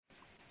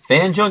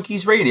Fan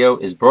Junkies Radio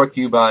is brought to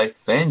you by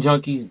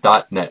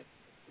FanJunkies.net,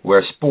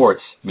 where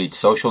sports meets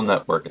social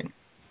networking.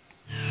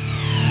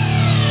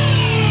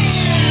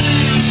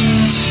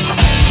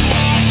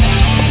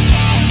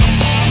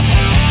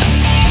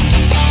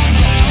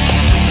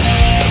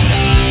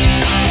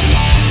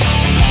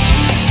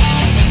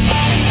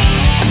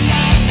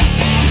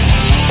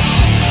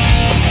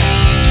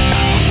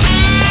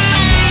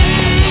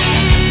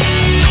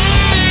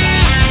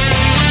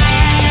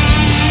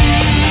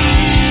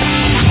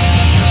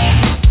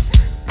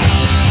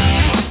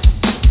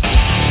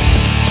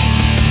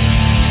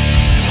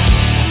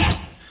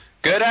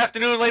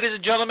 Ladies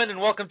and gentlemen, and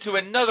welcome to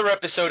another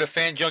episode of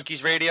Fan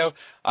Junkies Radio.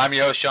 I'm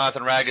your host,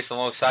 Jonathan Ragus.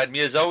 Alongside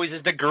me, as always,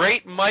 is the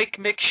great Mike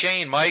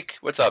McShane. Mike,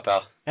 what's up,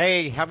 pal?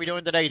 Hey, how we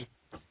doing today?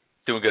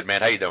 Doing good,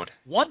 man. How you doing?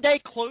 One day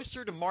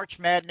closer to March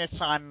Madness.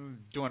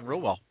 I'm doing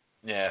real well.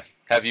 Yeah.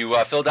 Have you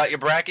filled out your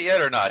bracket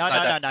yet or not? No.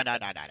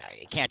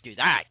 You can't do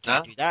that.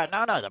 No.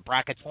 The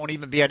brackets won't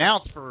even be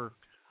announced for,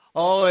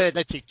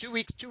 let's see, 2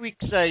 weeks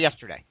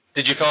yesterday.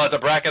 Did you fill out the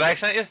bracket I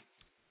sent you?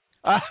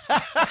 That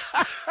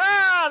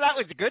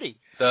was a goodie.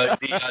 The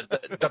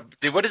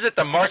what is it?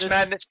 The March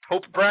Madness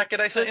Pope bracket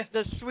I sent you?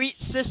 The Sweet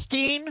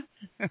Sistine.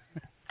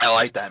 I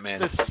like that, man.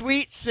 The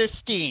Sweet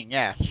Sistine.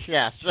 Yes.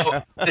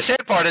 So, the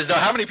sad part is, though,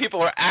 how many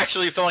people are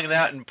actually filling it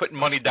out and putting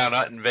money down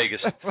out in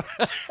Vegas?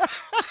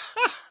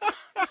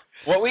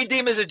 What we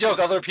deem as a joke,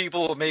 other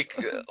people will make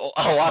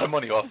a lot of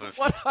money off of.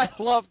 What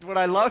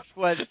I loved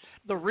was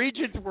the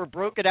regions were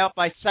broken out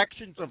by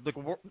sections of the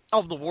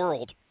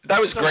world. That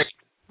was great.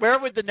 Where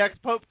would the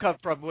next pope come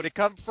from? Would it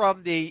come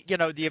from the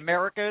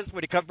Americas?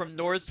 Would it come from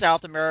North,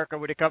 South America?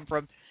 Would it come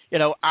from,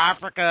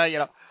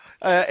 Africa?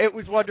 It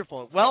was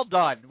wonderful. Well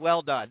done.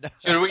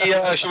 Should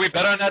we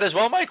bet on that as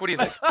well, Mike? What do you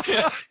think?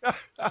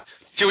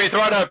 Should we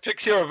throw out our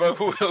picks here of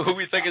who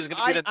we think is going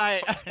to be the...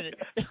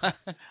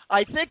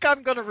 I think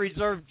I'm going to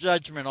reserve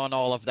judgment on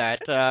all of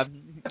that.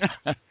 I'm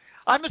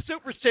a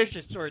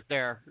superstitious sort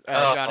there,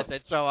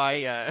 Jonathan. So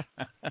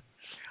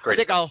Great.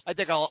 I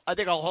think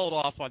I'll hold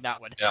off on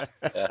that one. Yeah.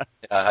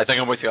 I think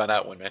I'm with you on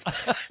that one, man.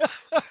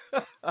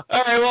 All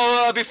right.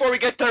 Well, before we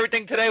get to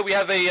everything today, we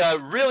have a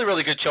really,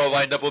 really good show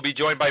lined up. We'll be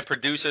joined by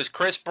producers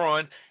Chris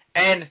Braun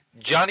and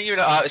Joe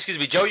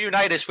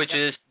Unitas, which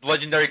is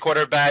legendary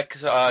quarterback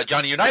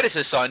Johnny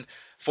Unitas' son,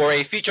 for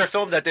a feature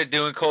film that they're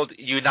doing called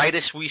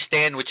Unitas We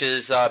Stand, which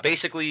is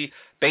basically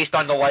based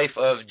on the life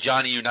of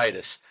Johnny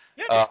Unitas.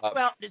 Yeah,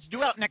 it's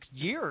due out next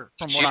year,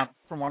 from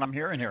what I'm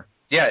hearing here.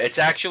 Yeah, it's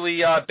actually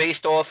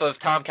based off of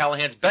Tom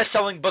Callahan's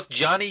best-selling book,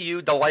 Johnny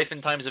U, The Life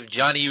and Times of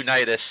Johnny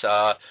Unitas.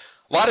 A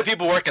lot of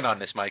people working on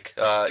this, Mike.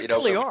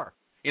 Really are.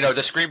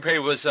 The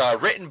screenplay was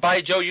written by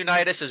Joe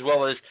Unitas as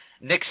well as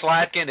Nick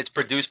Slatkin. It's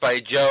produced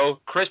by Joe,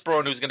 Chris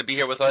Braun, who's going to be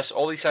here with us,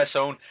 Oli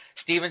Sassone,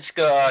 Steven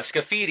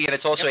Scafidi, and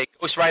it's also a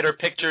Ghostwriter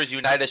Pictures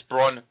Unitas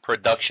Braun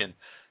production.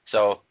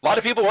 So a lot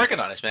of people working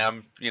on this, man.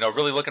 I'm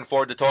really looking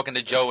forward to talking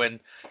to Joe and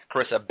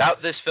Chris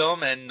about this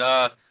film, and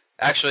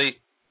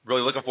actually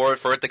really looking forward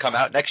for it to come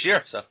out next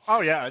year. So.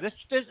 Oh yeah, this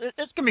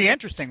can be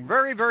interesting.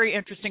 Very, very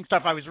interesting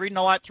stuff. I was reading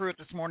a lot through it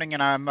this morning,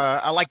 and I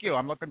like you.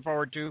 I'm looking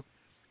forward to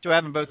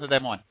having both of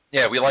them on.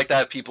 Yeah, we like to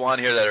have people on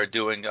here that are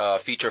doing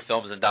feature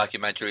films and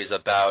documentaries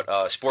about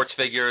sports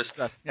figures.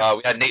 Yeah.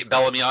 We had Nate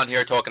Bellamy on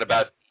here talking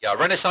about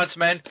Renaissance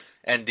Men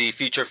and the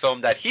feature film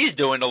that he's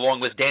doing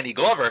along with Danny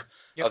Glover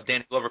of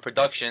Danny Glover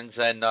Productions,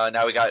 and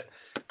now we got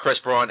Chris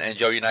Braun and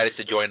Joe Unitas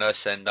to join us,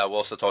 and we'll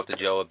also talk to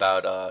Joe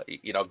about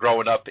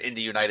growing up in the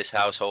Unitas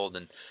household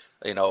and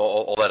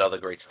all that other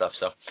great stuff.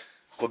 So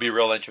will be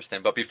real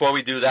interesting. But before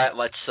we do that,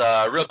 let's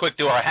real quick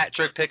do our hat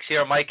trick picks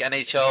here, Mike.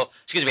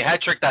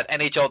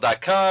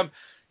 Hattrick.nhl.com.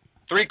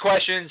 3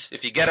 questions.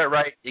 If you get it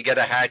right, you get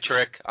a hat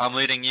trick. I'm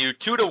leading you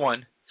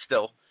 2-1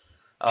 still.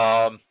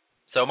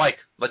 So, Mike,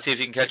 let's see if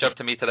you can catch up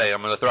to me today.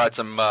 I'm going to throw out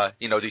some,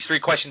 these 3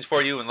 questions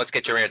for you, and let's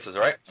get your answers, all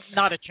right?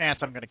 Not a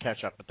chance I'm going to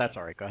catch up, but that's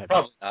all right. Go ahead.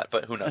 Probably not,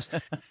 but who knows.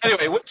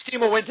 Anyway, which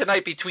team will win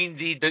tonight between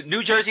the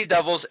New Jersey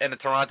Devils and the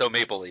Toronto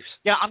Maple Leafs?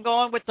 Yeah, I'm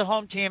going with the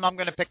home team. I'm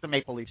going to pick the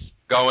Maple Leafs.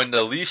 Going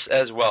the Leafs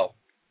as well.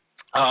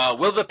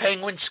 Will the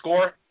Penguins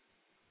score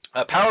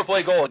a power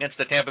play goal against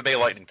the Tampa Bay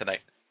Lightning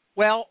tonight?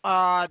 Well,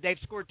 they've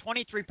scored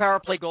 23 power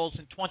play goals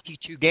in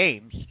 22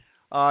 games.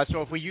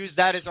 So if we use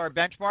that as our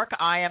benchmark,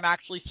 I am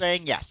actually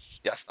saying yes.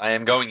 Yes, I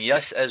am going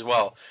yes as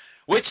well.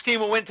 Which team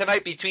will win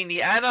tonight between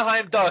the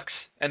Anaheim Ducks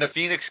and the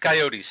Phoenix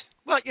Coyotes?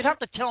 Well, you'd have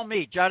to tell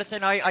me,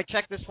 Jonathan. I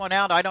checked this one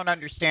out. I don't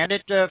understand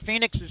it.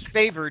 Phoenix is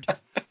favored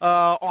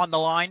on the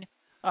line.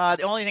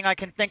 The only thing I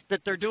can think that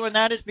they're doing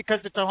that is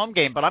because it's a home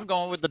game, but I'm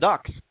going with the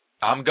Ducks.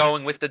 I'm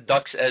going with the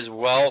Ducks as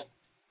well,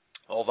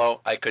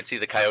 although I could see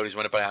the Coyotes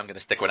win it, but I'm going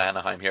to stick with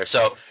Anaheim here.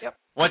 So,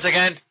 Once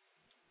again,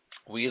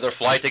 we either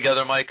fly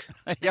together, Mike.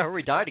 Yeah, or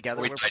we die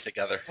together. We die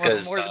together.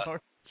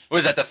 What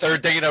is that, the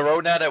third day in a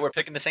row now that we're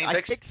picking the same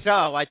picks? I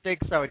think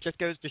so. It just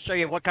goes to show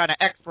you what kind of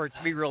experts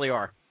we really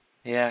are.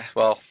 Yeah,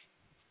 well,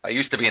 I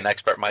used to be an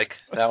expert, Mike.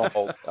 Now I'm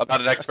old. I'm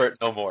not an expert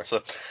no more. So,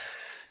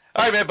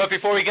 all right, man, but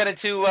before we get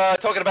into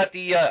talking about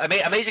the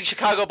amazing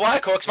Chicago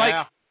Blackhawks,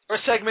 Mike,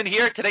 first segment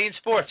here, Today in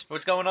Sports.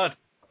 What's going on?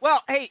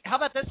 Well, hey, how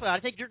about this one? I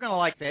think you're going to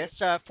like this.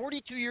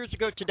 42 years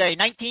ago today,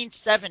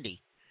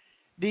 1970,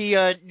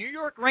 the New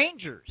York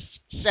Rangers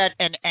set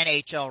an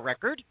NHL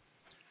record.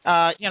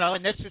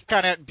 And this is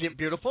kind of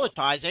beautiful. It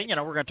ties in.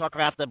 We're going to talk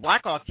about the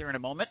Blackhawks here in a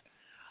moment.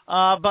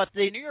 But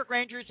the New York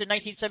Rangers in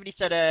 1970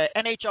 set an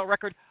NHL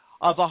record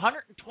of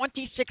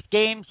 126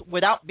 games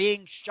without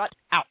being shut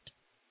out.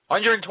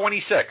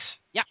 126?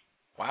 Yeah.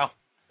 Wow.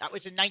 That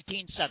was in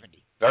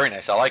 1970. Very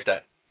nice. I like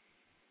that.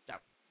 So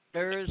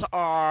there's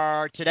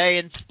our Today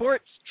in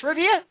Sports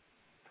trivia,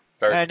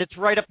 and it's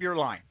right up your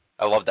line.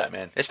 I love that,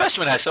 man. Especially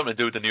when it has something to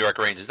do with the New York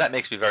Rangers. That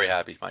makes me very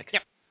happy, Mike.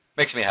 Yep.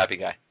 Makes me a happy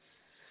guy.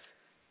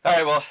 All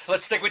right, well,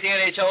 let's stick with the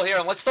NHL here,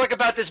 and let's talk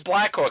about this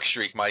Blackhawks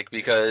streak, Mike,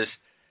 because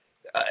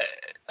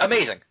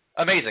amazing.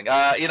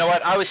 You know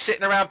what? I was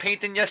sitting around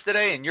painting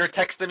yesterday, and you're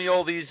texting me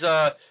all these,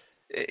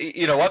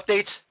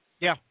 updates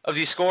of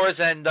these scores,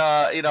 and,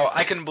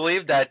 I couldn't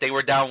believe that they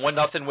were down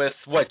 1-0 with,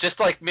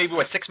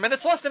 6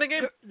 minutes left in the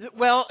game?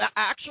 Well,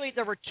 actually,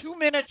 there were 2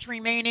 minutes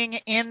remaining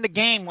in the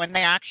game when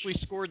they actually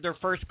scored their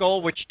first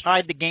goal, which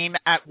tied the game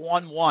at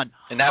 1-1.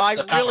 And I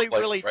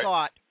really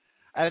thought,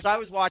 as I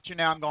was watching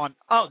now, I'm going,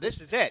 oh, this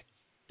is it.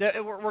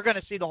 We're going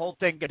to see the whole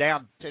thing go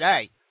down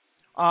today.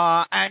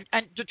 And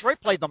Detroit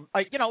played them,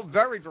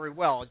 very, very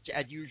well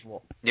as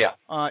usual. Yeah.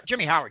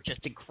 Jimmy Howard,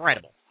 just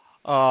incredible.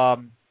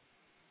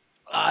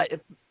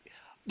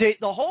 The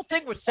whole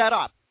thing was set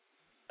up,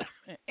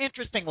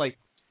 interestingly,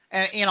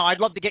 and I'd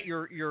love to get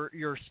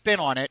your spin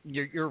on it, and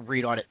your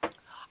read on it.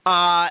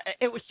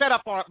 It was set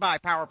up by a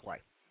power play.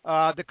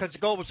 Because the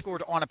goal was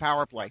scored on a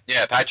power play.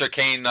 Yeah, Patrick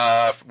Kane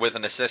with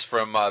an assist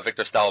from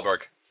Victor Stalberg.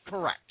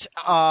 Correct.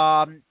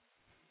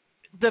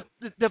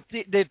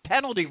 The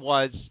penalty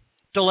was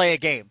delay a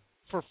game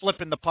for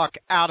flipping the puck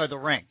out of the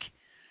rink.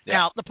 Yeah.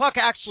 Now, the puck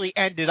actually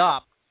ended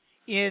up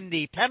in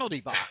the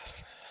penalty box,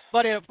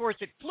 but of course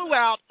it flew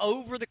out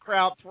over the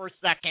crowd for a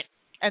second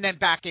and then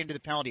back into the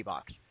penalty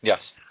box. Yes.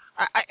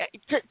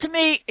 To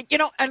me,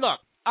 and look,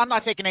 I'm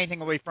not taking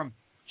anything away from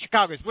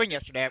Chicago's win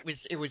yesterday.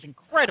 It was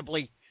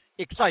incredibly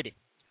exciting.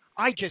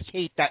 I just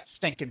hate that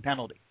stinking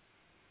penalty.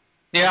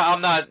 Yeah,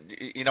 I'm not.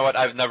 You know what?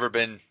 I've never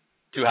been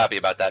too happy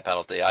about that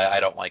penalty. I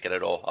don't like it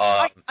at all.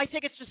 I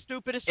think it's the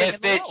stupidest thing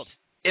in the world.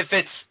 If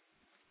it's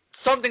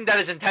something that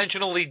is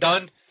intentionally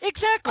done,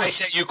 exactly, I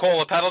say you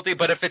call a penalty.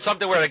 But if it's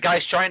something where the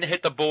guy's trying to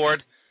hit the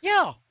board,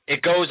 yeah,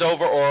 it goes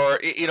over,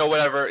 or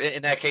whatever.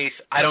 In that case,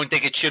 I don't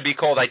think it should be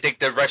called. I think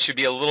the ref should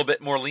be a little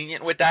bit more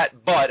lenient with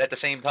that. But at the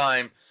same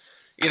time,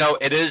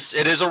 it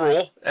is a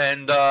rule,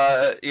 and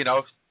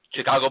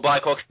Chicago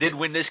Blackhawks did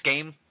win this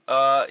game,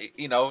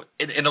 in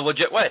a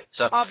legit way.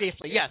 So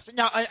obviously, yes.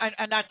 Now,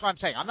 and that's what I'm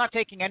saying. I'm not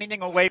taking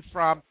anything away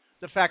from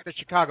the fact that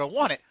Chicago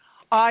won it.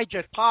 I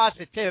just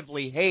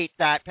positively hate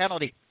that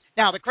penalty.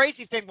 Now, the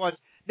crazy thing was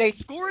they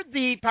scored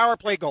the power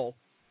play goal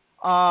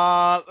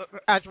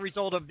as a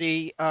result of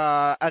the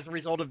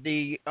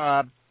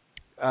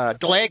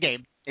delay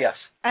game. Yes.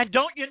 And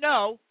don't you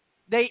know,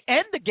 they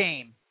end the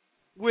game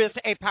with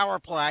a power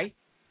play.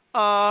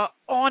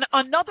 On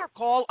another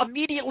call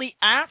immediately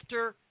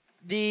after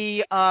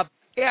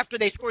after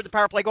they scored the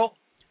power play goal,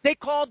 they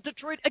called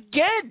Detroit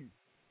again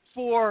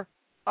for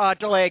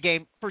delay a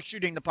game for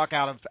shooting the puck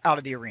out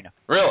of the arena.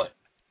 Really?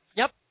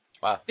 Yep.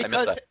 Wow.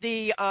 Because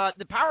the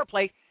power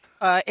play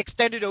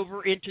extended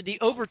over into the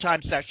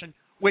overtime session,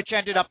 which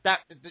ended up that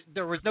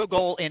there was no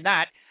goal in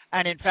that,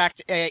 and in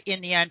fact,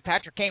 in the end,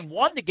 Patrick Kane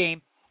won the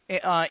game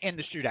in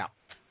the shootout.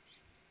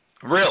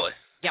 Really?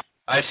 Yep.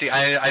 I see.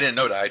 I didn't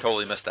know that. I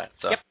totally missed that.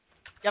 So.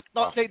 Yep.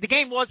 Wow. The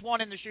game was won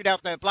in the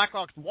shootout. The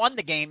Blackhawks won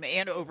the game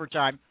in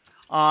overtime,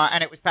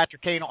 and it was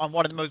Patrick Kane on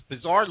one of the most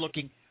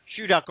bizarre-looking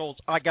shootout goals,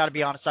 I got to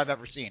be honest, I've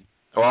ever seen.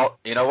 Well,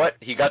 you know what?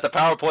 He got the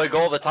power play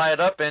goal to tie it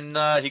up, and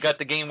he got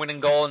the game-winning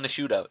goal in the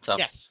shootout. So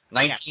yes.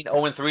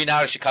 19-0-3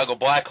 now to Chicago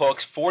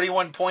Blackhawks,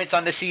 41 points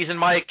on the season,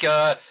 Mike.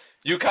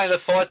 You kind of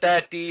thought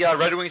that the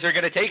Red Wings are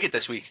going to take it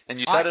this week, and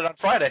you said it on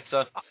Friday.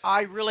 So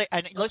I really –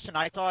 and listen,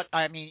 I thought –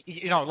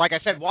 like I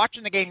said,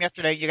 watching the game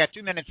yesterday, you got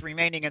 2 minutes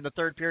remaining in the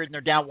third period, and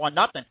they're down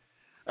 1-0.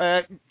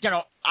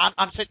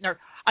 I'm sitting there.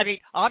 I mean,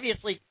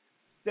 obviously,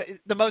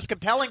 the most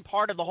compelling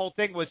part of the whole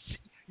thing was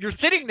you're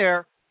sitting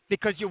there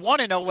because you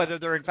want to know whether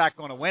they're in fact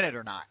going to win it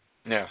or not.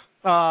 Yeah.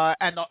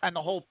 And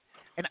the whole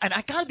and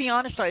I got to be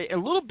honest, a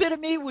little bit of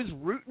me was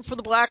rooting for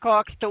the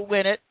Blackhawks to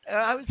win it.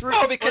 I was rooting.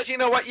 Oh, because you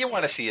know what, you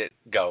want to see it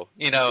go.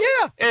 Yeah.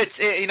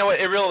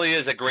 It really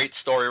is a great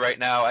story right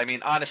now. I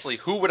mean, honestly,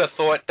 who would have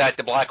thought that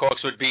the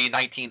Blackhawks would be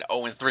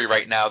 19-0-3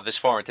 right now this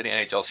far into the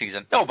NHL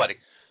season? Nobody.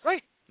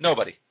 Right.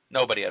 Nobody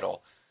at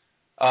all.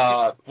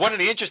 One of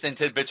the interesting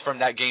tidbits from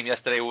that game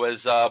yesterday was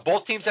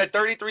both teams had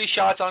 33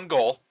 shots on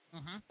goal.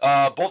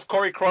 Mm-hmm. Both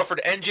Corey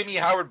Crawford and Jimmy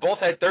Howard both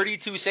had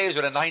 32 saves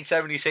with a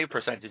 .970 save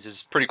percentage. It's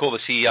pretty cool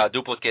to see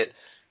duplicate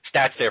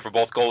stats there for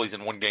both goalies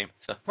in one game.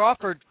 So.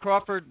 Crawford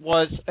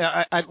was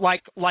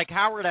like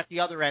Howard at the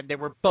other end. They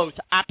were both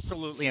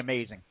absolutely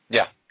amazing.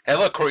 Yeah, and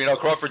look,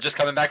 Crawford just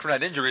coming back from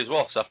that injury as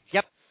well. So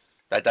yep,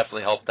 that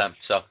definitely helped them.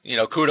 So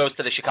kudos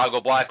to the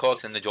Chicago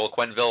Blackhawks and the Joel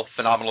Quenneville.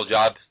 Phenomenal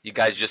job. You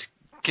guys just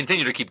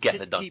continue to keep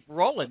getting it done. Keep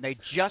rolling. They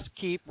just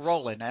keep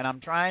rolling. And I'm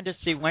trying to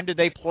see, when do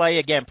they play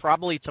again?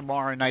 Probably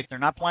tomorrow night. They're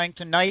not playing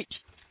tonight.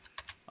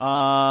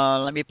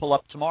 Let me pull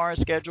up tomorrow's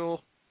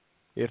schedule.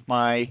 If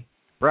my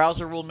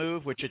browser will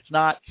move, which it's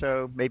not,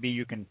 so maybe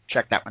you can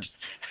check that one.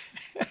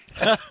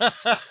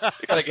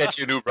 You gotta get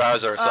you a new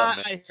browser or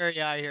something. I hear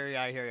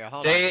you.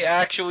 Hold they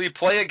on. actually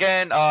play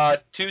again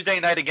Tuesday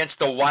night against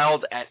the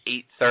Wild at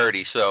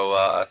 8:30. So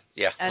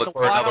and look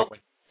for another win.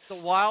 The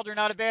Wild are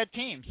not a bad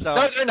team. So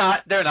no, they're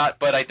not. They're not.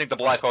 But I think the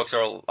Blackhawks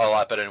are a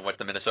lot better than what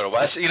the Minnesota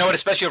Wild. You know what?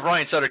 Especially if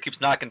Ryan Sutter keeps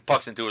knocking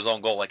pucks into his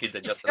own goal like he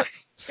did yesterday.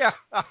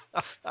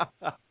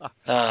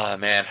 Oh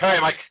man. All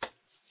right, Mike.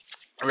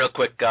 Real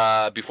quick,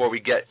 before we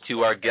get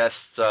to our guests,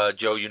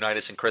 Joe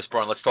Unitas and Chris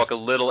Braun, let's talk a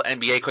little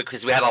NBA quick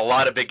because we had a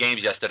lot of big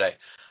games yesterday.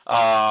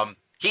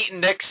 Heat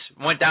and Knicks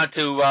went down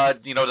to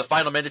the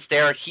final minutes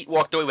there. Heat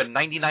walked away with a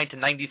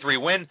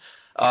 99-93 win.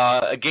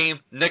 A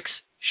game Knicks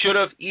should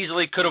have,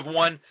 easily could have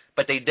won,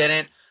 but they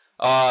didn't.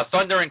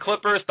 Thunder and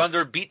Clippers.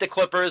 Thunder beat the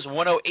Clippers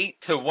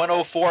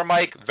 108-104,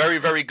 Mike. Very,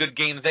 very good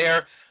game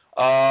there.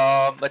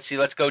 Let's see.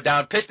 Let's go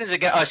down. Pistons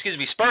again.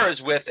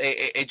 Spurs with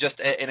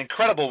an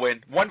incredible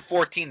win,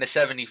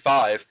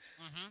 114-75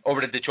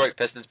 over the Detroit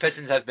Pistons.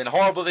 Pistons have been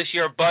horrible this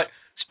year, but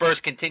Spurs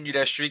continue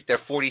their streak. They're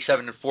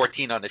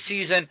 47-14 on the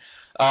season.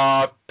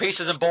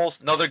 Pacers and Bulls,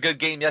 another good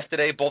game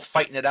yesterday. Both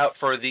fighting it out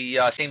for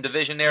the same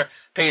division there.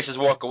 Pacers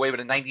walk away with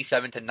a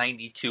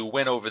 97-92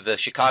 win over the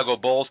Chicago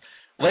Bulls.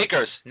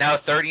 Lakers now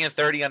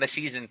 30-30 on the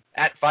season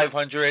at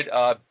 500.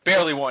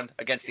 Barely won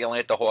against the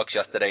Atlanta Hawks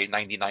yesterday,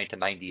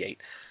 99-98.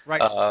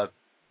 Right.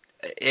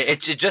 It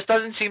just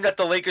doesn't seem that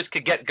the Lakers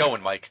could get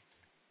going, Mike.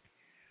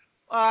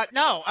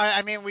 No,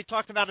 I mean, we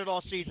talked about it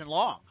all season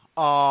long.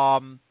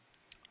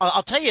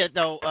 I'll tell you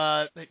though,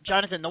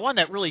 Jonathan, the one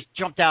that really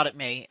jumped out at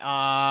me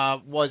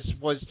was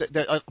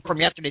from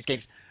yesterday's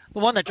games. The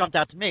one that jumped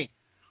out to me,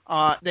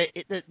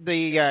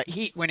 the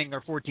Heat winning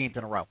their 14th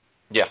in a row.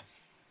 Yeah.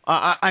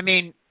 I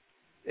mean,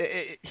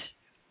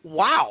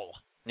 wow.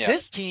 Yeah.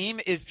 This team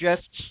is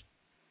just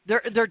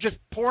they're just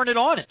pouring it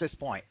on at this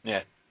point.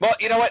 Yeah. Well,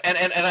 you know what, and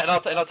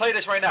I'll tell you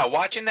this right now.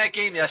 Watching that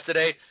game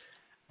yesterday,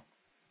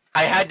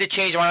 I had to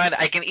change my mind.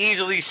 I can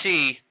easily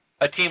see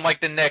a team like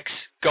the Knicks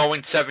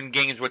going 7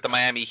 games with the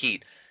Miami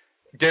Heat.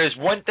 There's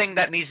one thing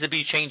that needs to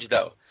be changed,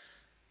 though.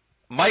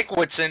 Mike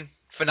Woodson,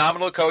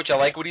 phenomenal coach. I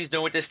like what he's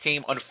doing with this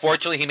team.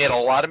 Unfortunately, he made a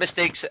lot of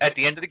mistakes at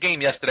the end of the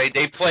game yesterday.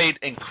 They played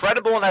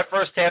incredible in that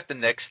first half, the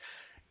Knicks.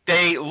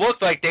 They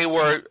looked like they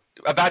were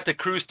about to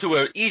cruise to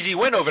an easy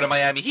win over the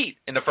Miami Heat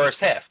in the first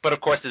half. But, of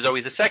course, there's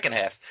always a second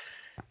half.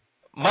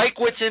 Mike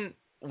Woodson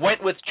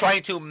went with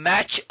trying to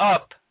match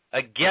up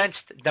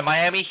against the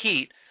Miami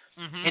Heat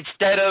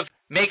instead of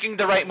making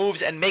the right moves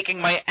and making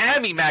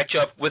Miami match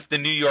up with the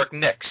New York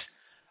Knicks.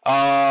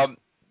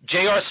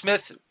 J.R.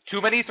 Smith,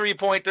 too many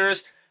three-pointers.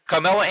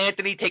 Carmelo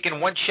Anthony taking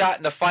one shot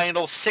in the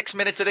final 6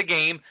 minutes of the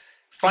game.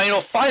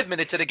 Final 5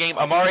 minutes of the game,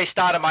 Amare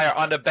Stoudemire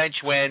on the bench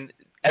when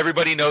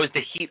everybody knows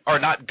the Heat are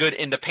not good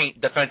in the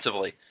paint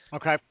defensively.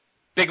 Okay.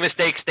 Big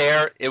mistakes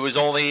there. It was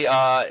only,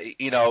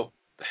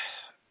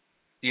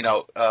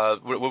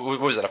 what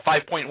was it, a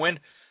 5-point win?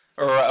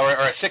 Or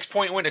a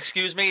 6-point win,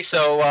 excuse me.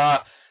 So,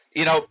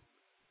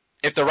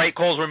 if the right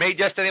calls were made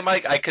yesterday,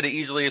 Mike, I could have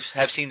easily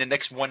have seen the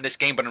Knicks won this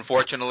game, but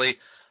unfortunately,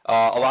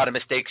 a lot of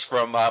mistakes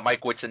from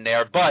Mike Woodson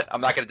there. But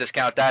I'm not going to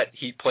discount that.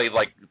 He played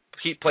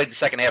the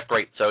second half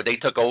great, so they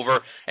took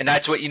over, and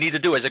that's what you need to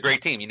do as a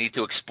great team. You need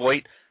to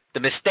exploit the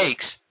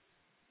mistakes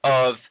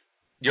of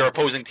your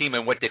opposing team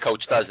and what the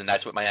coach does, and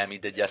that's what Miami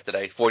did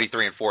yesterday,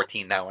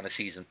 43-14 now in a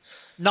season.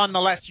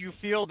 Nonetheless, you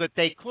feel that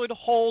they could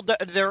hold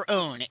their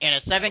own in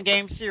a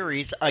 7-game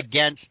series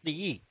against the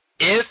Heat.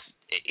 If,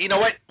 you know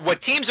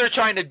what teams are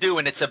trying to do,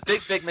 and it's a big,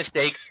 big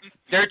mistake,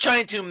 they're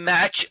trying to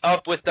match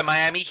up with the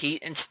Miami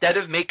Heat instead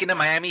of making the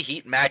Miami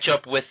Heat match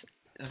up with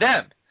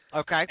them.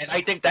 Okay. And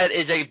I think that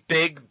is a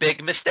big,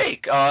 big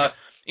mistake.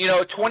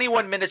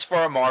 21 minutes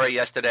for Amari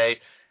yesterday.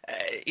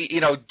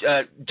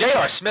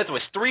 J.R. Smith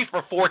was 3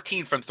 for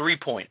 14 from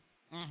 3-point.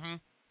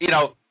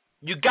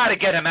 You got to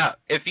get him out.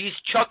 If he's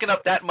chucking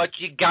up that much,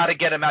 you got to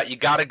get him out. You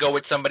got to go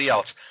with somebody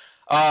else.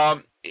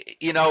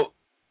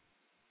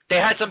 They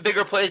had some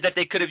bigger plays that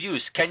they could have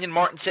used. Kenyon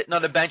Martin sitting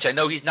on the bench. I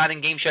know he's not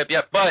in game shape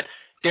yet, but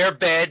they're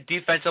bad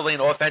defensively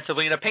and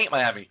offensively in the paint,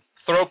 Miami.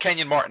 Throw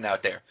Kenyon Martin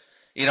out there.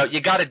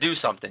 You got to do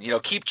something.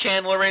 Keep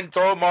Chandler in.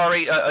 Throw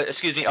Amari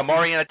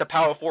in at the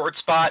power forward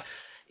spot.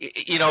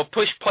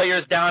 Push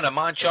players down.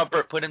 Amon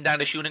Shumpert, put him down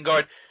to shooting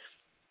guard.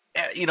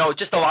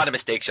 Just a lot of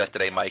mistakes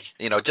yesterday, Mike.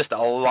 Just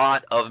a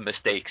lot of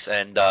mistakes,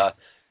 and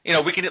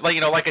we can,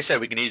 like I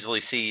said, we can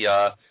easily see,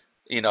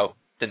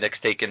 the Knicks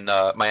taking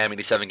Miami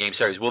to 7-game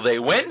series. Will they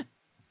win?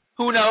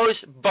 Who knows?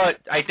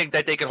 But I think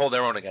that they can hold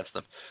their own against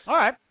them. All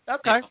right.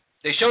 Okay.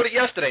 They showed it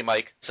yesterday,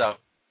 Mike. So. All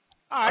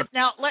right.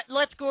 Now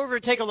let's go over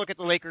and take a look at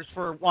the Lakers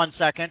for 1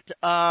 second.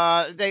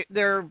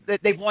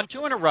 They've won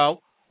 2 in a row.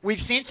 We've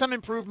seen some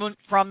improvement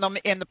from them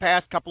in the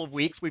past couple of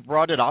weeks. We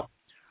brought it up.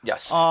 Yes.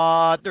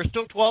 They're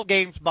still 12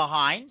 games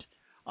behind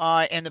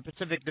in the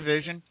Pacific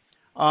Division.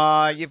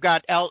 You've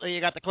got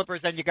you got the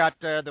Clippers, and you got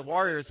the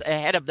Warriors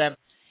ahead of them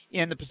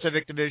in the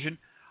Pacific Division.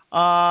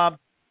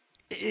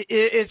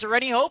 Is there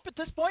any hope at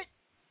this point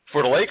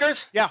for the Lakers?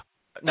 Yeah.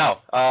 No.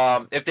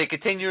 If they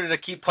continue to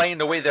keep playing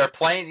the way they're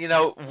playing,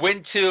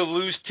 win two,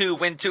 lose two,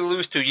 win two,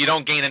 lose two, you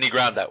don't gain any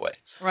ground that way.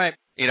 Right.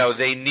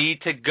 They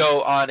need to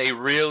go on a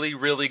really,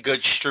 really good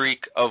streak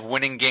of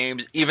winning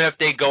games, even if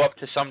they go up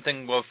to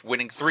something of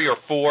winning 3 or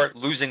 4,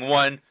 losing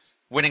 1,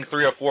 winning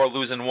 3 or 4,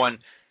 losing 1.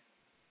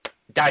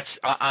 That's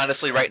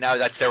honestly right now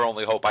that's their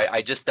only hope.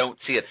 I just don't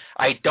see it.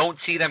 I don't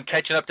see them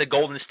catching up to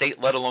Golden State,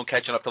 let alone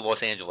catching up to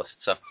Los Angeles.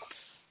 So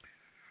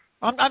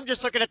I'm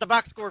just looking at the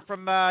box score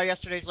from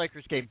yesterday's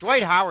Lakers game.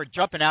 Dwight Howard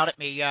jumping out at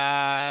me,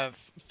 5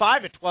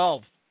 of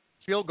 12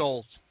 field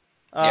goals,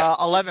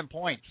 11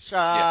 points,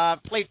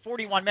 played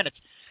 41 minutes.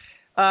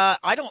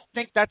 I don't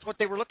think that's what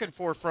they were looking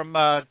for from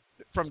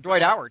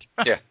Dwight Howard.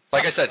 Yeah,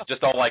 like I said,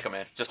 just don't like him,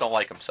 man. Just don't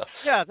like him. So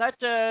yeah, that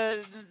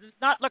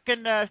not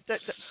looking.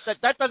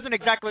 That doesn't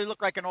exactly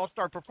look like an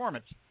all-star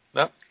performance.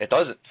 No, it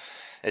doesn't.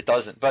 It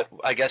doesn't. But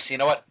I guess you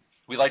know what?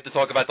 We like to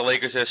talk about the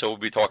Lakers here, so we'll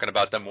be talking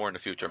about them more in the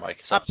future, Mike.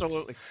 So.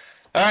 Absolutely.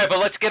 All right,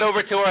 but let's get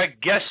over to our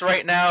guest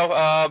right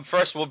now.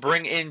 First, we'll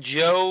bring in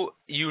Joe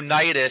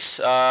Unitas.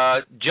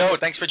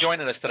 Joe, thanks for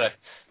joining us today.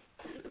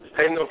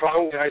 Hey, no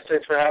problem, guys.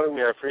 Thanks for having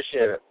me. I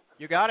appreciate it.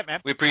 You got it, man.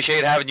 We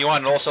appreciate having you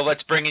on. And also,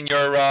 let's bring in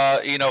your,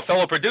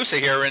 fellow producer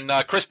here,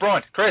 Chris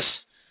Braun. Chris,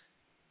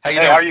 how you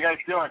doing? How are you guys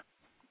doing?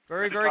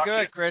 Very, very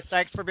good, Chris.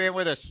 Thanks for being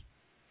with us.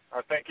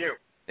 Thank you.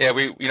 Yeah,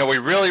 we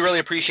really, really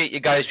appreciate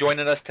you guys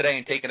joining us today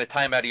and taking the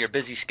time out of your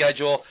busy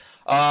schedule.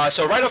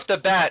 So right off the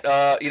bat,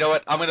 you know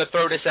what? I'm going to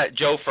throw this at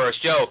Joe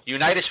first. Joe,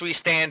 Unitas We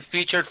Stand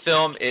featured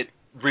film. It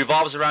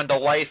revolves around the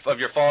life of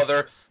your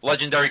father,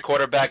 legendary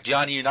quarterback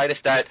Johnny Unitas,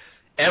 that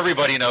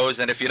everybody knows.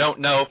 And if you don't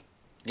know,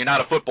 you're not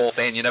a football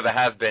fan. You never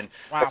have been.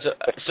 Wow.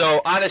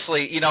 So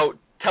honestly,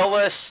 tell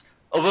us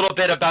a little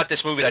bit about this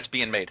movie that's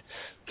being made.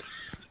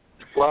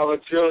 Well,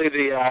 it's really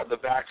the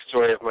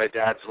backstory of my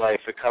dad's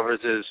life. It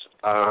covers his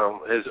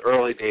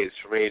early days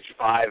from age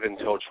 5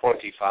 until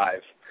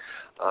 25.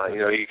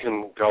 You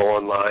can go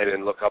online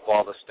and look up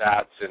all the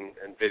stats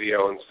and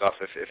video and stuff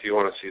if you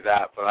want to see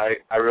that. But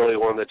I really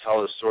wanted to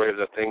tell the story of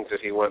the things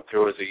that he went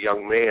through as a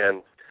young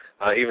man,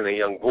 even a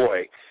young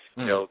boy.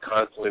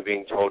 Constantly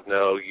being told,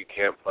 no, you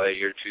can't play,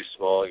 you're too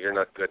small, you're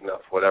not good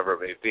enough, whatever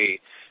it may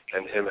be,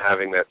 and him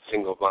having that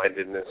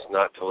single-mindedness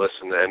not to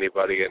listen to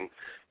anybody and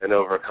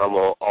overcome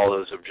all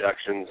those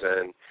objections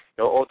and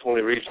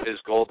ultimately reach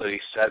his goal that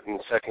he set in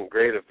 2nd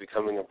grade of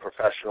becoming a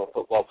professional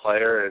football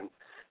player and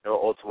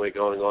ultimately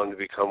going on to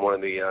become one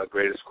of the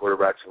greatest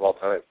quarterbacks of all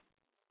time.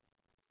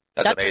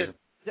 That's amazing.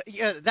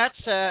 Yeah,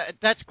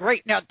 that's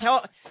great. Now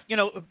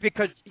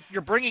because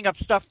you're bringing up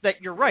stuff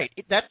that you're right.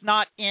 That's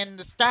not in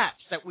the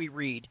stats that we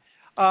read.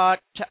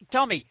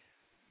 Tell me,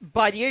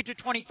 by the age of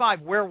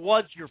 25, where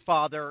was your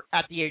father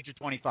at the age of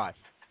 25?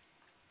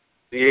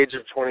 The age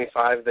of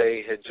 25,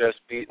 they had just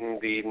beaten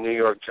the New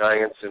York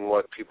Giants in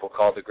what people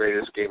call the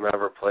greatest game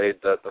ever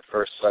played, the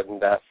first sudden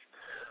death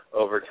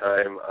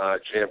overtime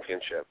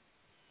championship.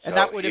 And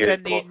that would have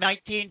been the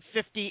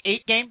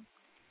 1958 game?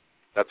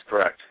 That's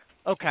correct.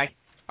 Okay.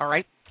 All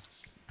right.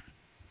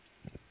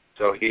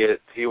 So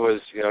he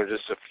was,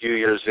 just a few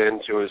years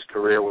into his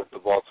career with the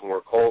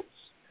Baltimore Colts.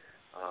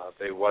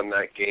 They won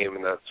that game,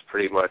 and that's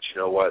pretty much,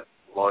 what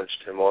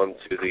launched him on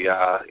to the,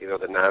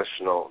 the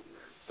national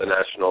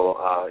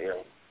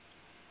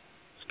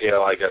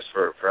scale, I guess,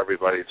 for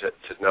everybody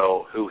to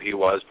know who he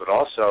was, but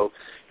also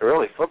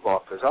really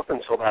football, because up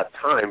until that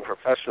time,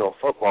 professional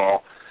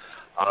football,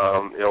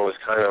 was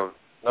kind of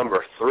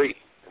number 3,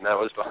 and that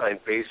was behind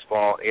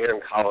baseball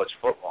and college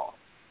football.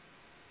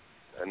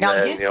 And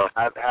then,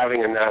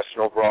 having a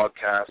national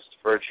broadcast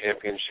for a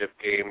championship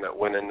game that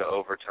went into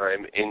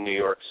overtime in New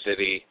York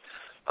City,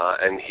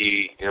 and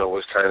he,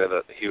 was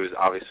he was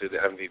obviously the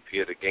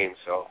MVP of the game.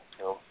 So,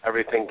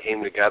 everything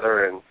came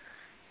together and,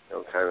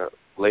 kind of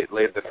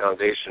laid the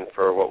foundation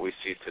for what we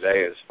see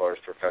today as far as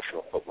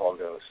professional football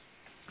goes.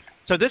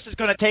 So this is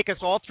going to take us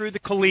all through the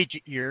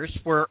collegiate years,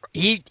 where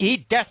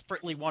he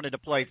desperately wanted to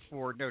play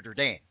for Notre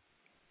Dame.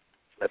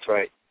 That's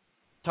right.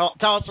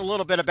 Tell us a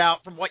little bit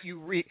about from what you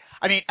read.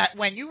 I mean,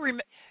 when you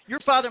your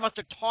father must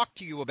have talked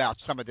to you about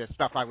some of this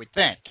stuff, I would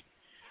think.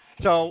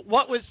 So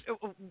what were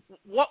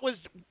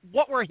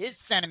his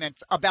sentiments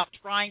about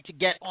trying to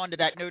get onto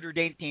that Notre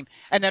Dame team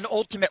and then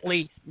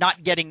ultimately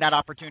not getting that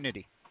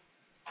opportunity?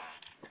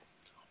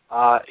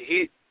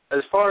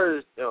 As far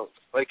as,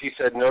 like you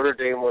said, Notre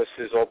Dame was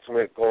his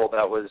ultimate goal.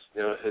 That was,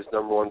 his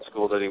number one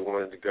school that he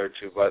wanted to go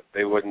to, but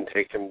they wouldn't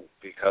take him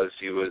because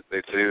they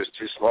said he was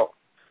too small,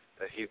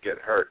 that he'd get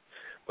hurt.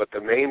 But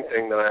the main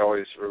thing that I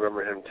always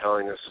remember him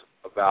telling us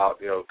about,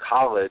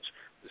 college,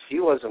 was he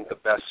wasn't the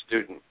best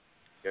student,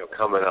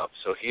 coming up.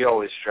 So he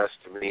always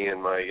stressed to me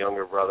and my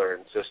younger brother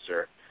and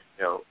sister,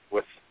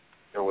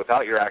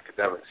 without your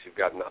academics, you've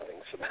got nothing.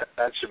 So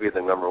that should be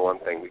the number one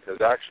thing, because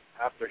actually,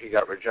 after he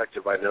got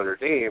rejected by Notre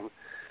Dame,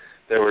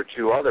 there were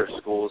 2 other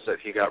schools that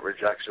he got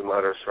rejection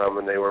letters from,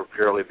 and they were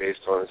purely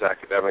based on his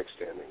academic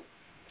standing.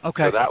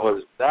 Okay. So that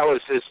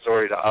was his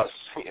story to us,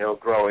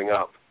 growing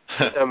up.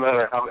 No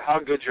matter how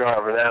good you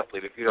are of an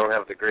athlete, if you don't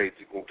have the grades,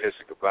 you can kiss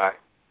it goodbye.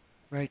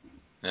 Right.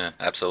 Yeah,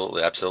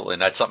 absolutely,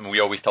 and that's something we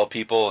always tell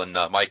people. And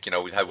Mike,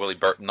 we have Willie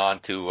Burton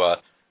on to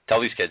tell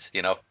these kids,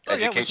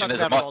 education is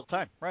a must. All the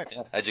time. Right.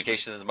 Yeah,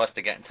 education is a must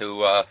to get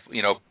into,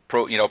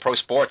 pro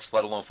sports,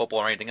 let alone football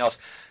or anything else.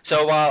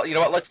 So,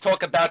 what? Let's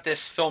talk about this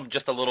film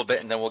just a little bit,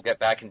 and then we'll get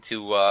back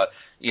into,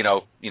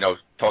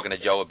 talking to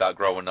Joe about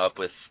growing up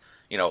with,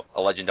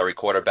 a legendary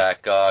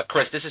quarterback.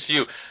 Chris, this is for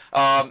you.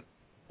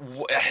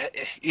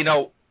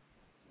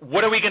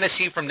 What are we going to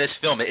see from this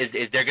film?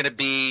 Is there going to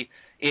be,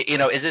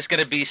 is this going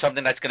to be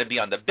something that's going to be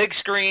on the big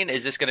screen?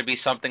 Is this going to be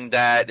something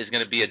that is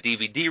going to be a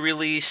DVD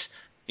release?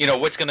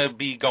 What's going to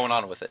be going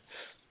on with it?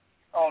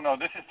 Oh no,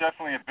 this is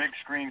definitely a big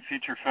screen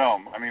feature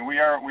film. I mean, we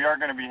are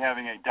going to be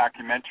having a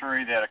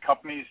documentary that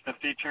accompanies the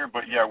feature,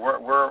 but yeah,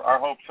 our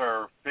hopes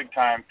are big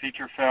time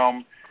feature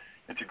film.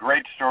 It's a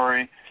great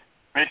story,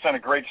 based on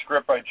a great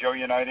script by Joe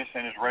Unitas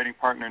and his writing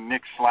partner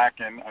Nick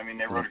Slacken. I mean,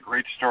 they wrote a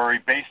great story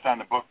based on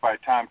the book by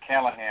Tom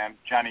Callahan,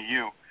 Johnny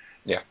U.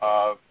 Yeah.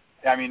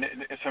 I mean,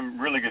 it's some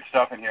really good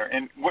stuff in here.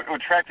 And what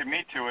attracted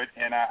me to it,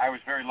 and I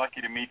was very lucky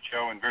to meet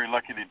Joe and very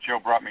lucky that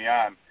Joe brought me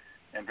on,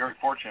 and very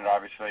fortunate,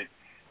 obviously.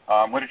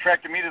 What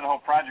attracted me to the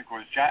whole project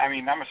was, I'm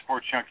a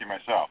sports junkie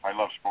myself. I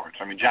love sports.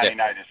 I mean, Johnny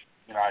Unitas,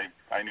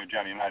 I knew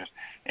Johnny Unitas.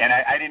 And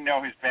I didn't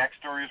know his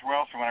backstory as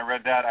well, so when I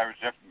read that, I was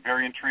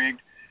very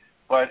intrigued.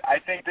 But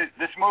I think that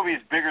this movie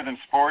is bigger than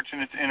sports,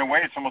 and it's, in a way,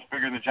 it's almost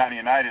bigger than Johnny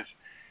Unitas.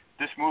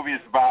 This movie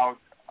is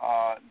about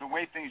the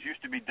way things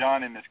used to be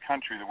done in this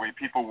country, the way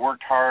people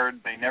worked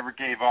hard, they never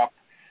gave up.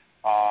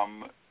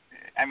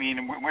 I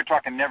mean, we're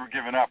talking never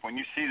giving up. When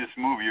you see this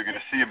movie, you're going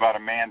to see about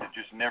a man that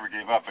just never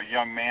gave up, a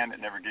young man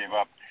that never gave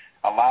up.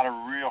 A lot of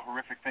real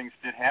horrific things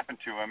did happen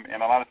to him, and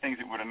a lot of things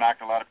that would have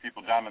knocked a lot of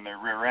people down on their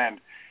rear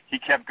end.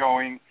 He kept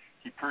going.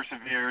 He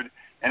persevered.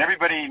 And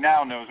everybody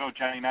now knows,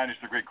 Johnny Unitas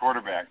is the great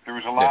quarterback. There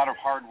was a lot of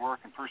hard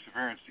work and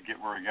perseverance to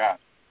get where he got.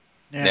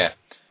 Yeah.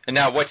 And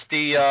now, what's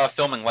the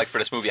filming like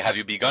for this movie? Have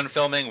you begun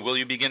filming? Will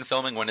you begin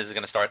filming? When is it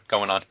going to start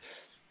going on?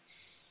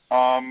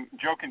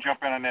 Joe can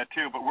jump in on that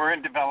too, but we're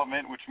in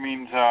development, which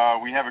means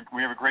we have a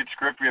great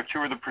script. We have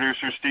two of the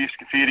producers, Steve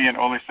Scafidi and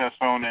Ole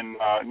Sassone in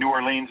New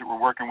Orleans, that we're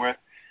working with.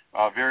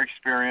 Very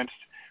experienced.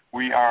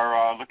 We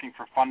are looking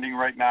for funding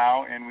right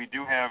now, and we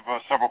do have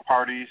several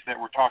parties that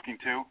we're talking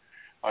to.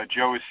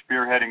 Joe is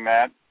spearheading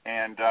that,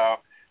 and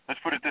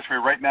let's put it this way.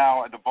 Right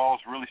now, the ball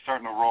is really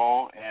starting to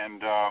roll, and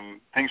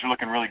things are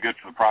looking really good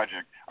for the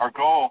project. Our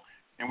goal,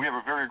 and we have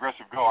a very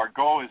aggressive goal, our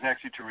goal is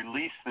actually to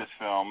release this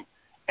film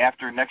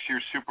after next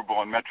year's Super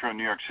Bowl in Metro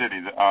New York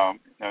City,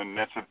 and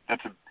that's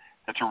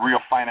a real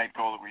finite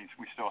goal that we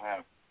still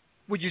have.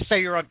 Would you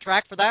say you're on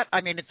track for that?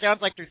 I mean, it sounds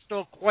like there's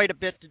still quite a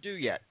bit to do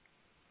yet.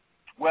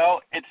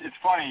 Well, it's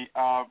funny.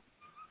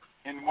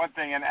 And one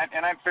thing, and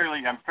I'm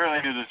fairly new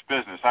to this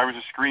business. I was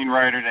a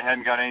screenwriter that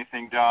hadn't got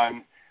anything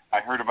done.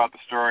 I heard about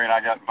the story and I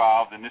got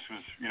involved, and this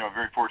was a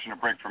very fortunate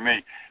break for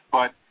me.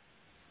 But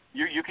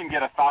you can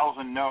get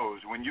 1,000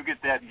 no's. When you get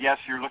that yes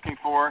you're looking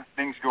for,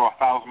 things go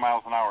 1,000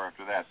 miles an hour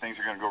after that.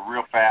 Things are going to go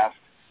real fast.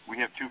 We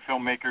have two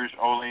filmmakers,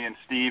 Ole and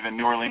Steve in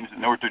New Orleans,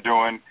 that know what they're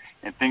doing,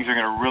 and things are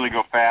going to really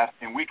go fast.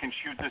 And we can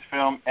shoot this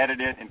film,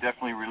 edit it, and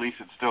definitely release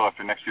it still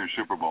after next year's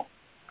Super Bowl.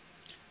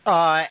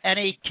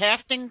 Any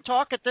casting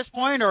talk at this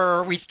point,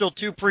 or are we still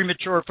too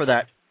premature for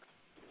that?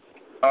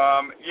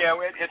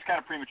 It's kind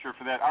of premature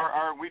for that.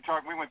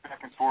 We went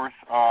back and forth,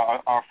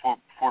 our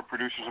four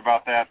producers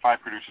about that, 5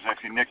 producers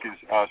actually. Nick is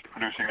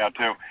producing now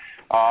too,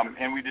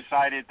 and we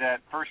decided that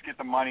first get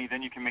the money,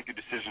 then you can make your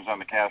decisions on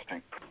the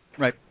casting.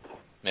 Right.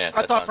 Yeah,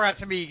 I thought perhaps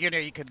maybe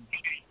you could,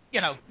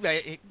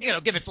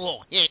 give us a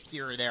little hint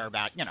here or there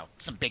about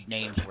some big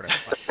names or whatever.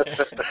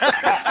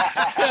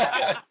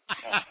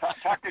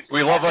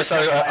 We love us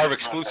our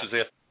exclusives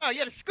here. Oh,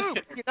 yeah, the scoop.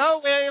 If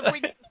we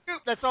get the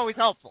scoop, that's always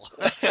helpful.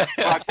 Well,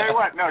 I'll tell you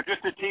what. No,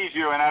 just to tease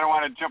you, and I don't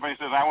want to jump in and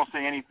say I won't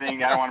say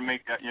anything. I don't want to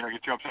make get you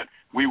upset.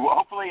 We will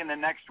hopefully in the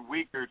next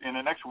week or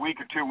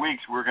 2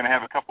 weeks, we're going to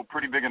have a couple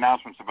pretty big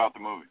announcements about the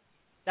movie.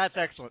 That's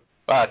excellent.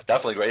 That's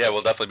definitely great. Yeah,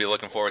 we'll definitely be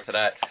looking forward to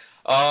that.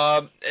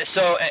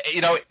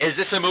 Is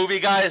this a movie,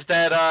 guys,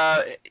 that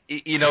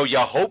you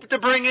hope to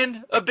bring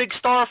in a big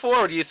star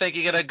for, or do you think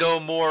you're going to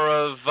go more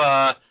of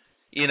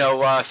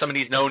some of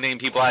these no-name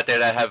people out there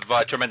that have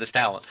tremendous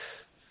talent?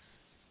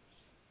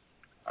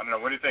 I don't know.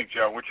 What do you think,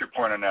 Joe? What's your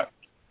point on that?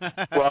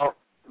 Well,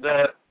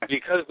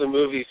 because the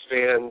movie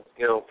spans,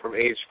 from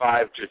age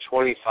 5 to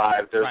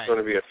 25, there's going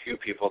to be a few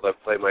people that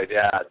play my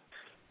dad.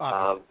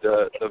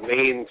 The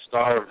main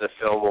star of the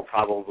film will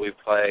probably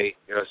play,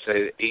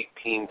 say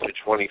 18 to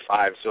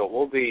 25, so it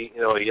will be,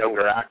 a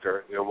younger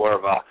actor, more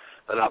of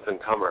an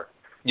up-and-comer.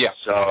 Yeah.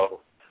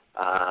 So,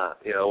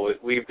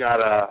 we've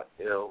got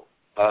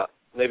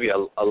maybe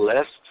a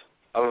list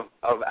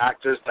of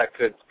actors that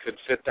could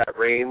fit that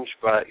range,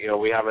 but,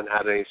 we haven't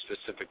had any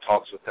specific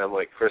talks with them.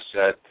 Like Chris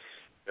said,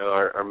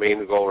 our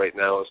main goal right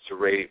now is to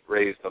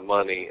raise the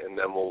money, and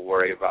then we'll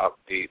worry about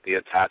the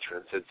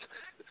attachments. It's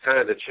kind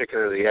of the chicken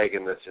or the egg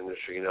in this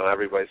industry. You know,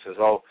 everybody says,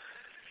 oh,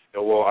 you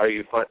know, well, are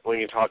you when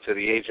you talk to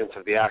the agents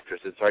of the actors,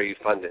 it's, are you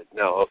funded?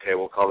 No, okay,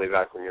 well, call me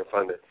back when you're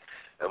funded.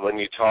 And when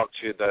you talk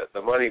to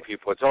the money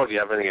people, it's, oh, do you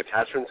have any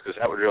attachments? Because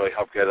that would really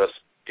help get you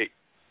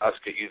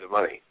the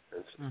money.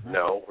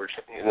 No, we're,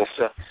 you know,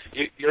 so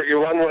you're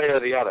one way or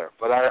the other.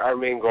 But our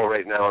main goal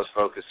right now is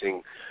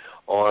focusing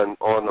on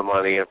the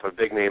money. If a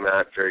big name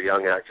actor,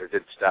 young actor,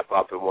 did step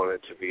up and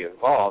wanted to be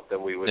involved,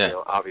 then we would, you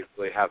know,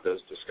 obviously have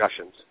those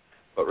discussions.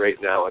 But right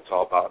now, it's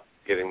all about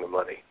getting the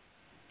money.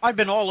 I've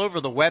been all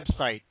over the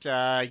website,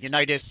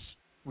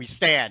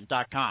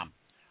 UnitasWeStand.com.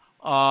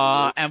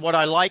 And what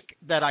I like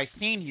that I've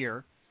seen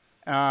here,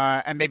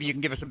 and maybe you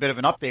can give us a bit of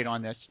an update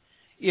on this,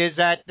 is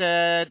that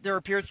there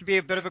appears to be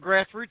a bit of a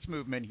grassroots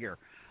movement here.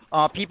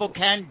 People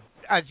can,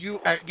 as you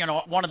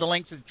know, one of the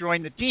links is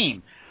join the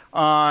team.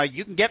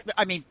 You can get,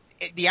 I mean,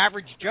 the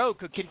average Joe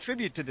could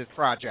contribute to this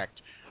project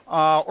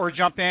or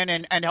jump in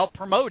and help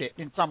promote it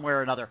in some way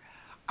or another.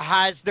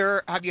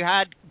 Have you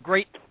had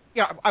great,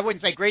 I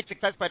wouldn't say great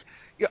success, but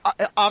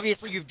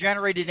obviously you've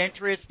generated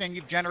interest and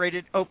you've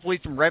generated hopefully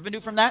some revenue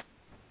from that?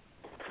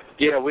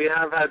 Yeah, we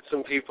have had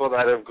some people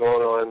that have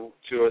gone on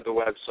to the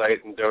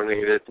website and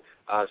donated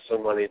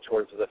some money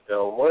towards the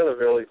film. One of the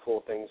really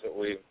cool things that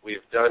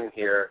we've done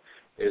here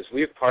is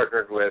we've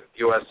partnered with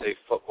USA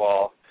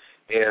Football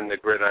and the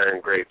Gridiron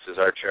Greats as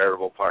our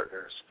charitable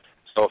partners.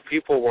 So if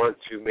people want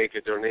to make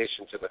a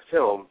donation to the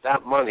film,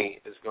 that money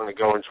is going to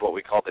go into what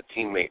we call the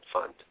Teammate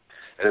Fund.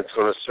 And it's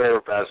going to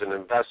serve as an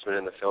investment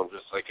in the film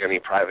just like any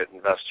private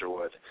investor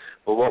would.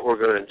 But what we're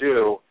going to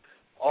do,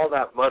 all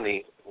that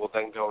money will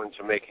then go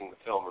into making the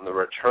film. And the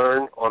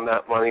return on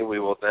that money we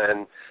will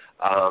then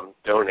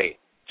donate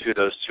to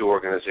those two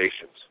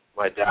organizations.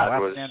 My dad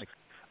was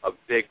a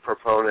big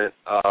proponent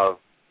of,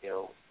 you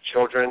know,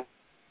 children,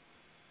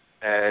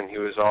 and he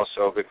was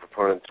also a big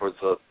proponent towards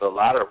the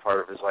latter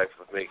part of his life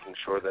of making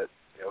sure that,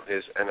 you know,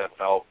 his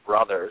NFL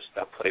brothers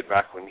that played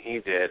back when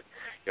he did,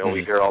 you know,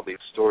 we hear all these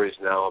stories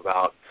now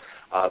about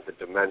the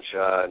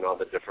dementia and all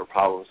the different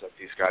problems that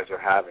these guys are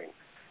having.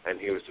 And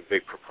he was a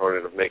big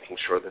proponent of making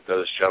sure that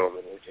those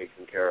gentlemen were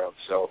taken care of.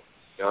 So,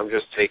 you know, I'm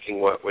just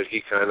taking what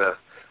he kind of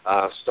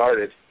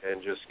started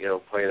and just, you know,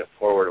 playing it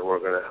forward, and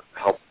we're going to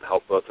help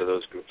both of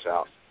those groups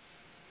out.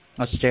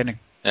 Outstanding.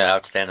 Yeah,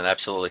 outstanding,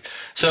 absolutely.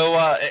 So,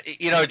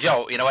 you know,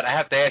 Joe, you know what, I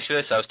have to ask you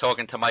this. I was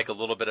talking to Mike a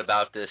little bit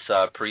about this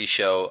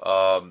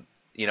pre-show,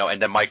 you know, and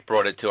then Mike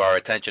brought it to our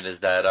attention, is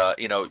that,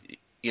 you know,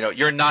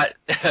 you're not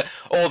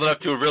old enough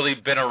to have really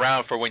been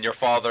around for when your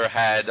father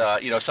had,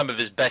 you know, some of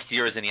his best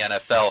years in the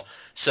NFL.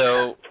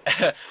 So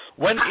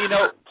when, you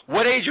know,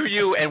 what age were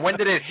you, and when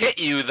did it hit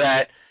you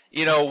that,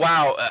 you know,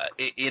 wow,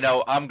 you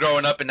know, I'm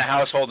growing up in the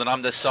household and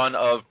I'm the son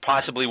of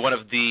possibly one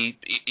of the,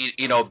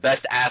 you know,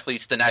 best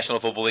athletes the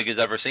National Football League has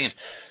ever seen?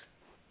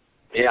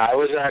 Yeah, I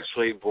was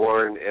actually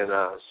born in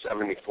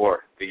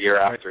 74, the year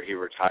after he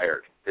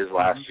retired. His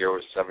last year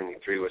was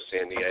 73 with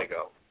San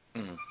Diego.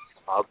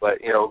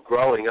 But, you know,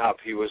 growing up,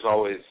 he was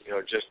always, you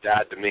know, just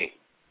dad to me.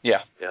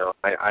 Yeah. You know,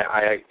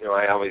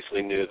 I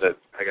obviously knew that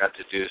I got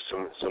to do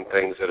some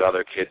things that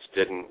other kids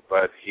didn't,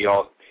 but he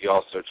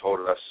also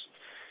told us,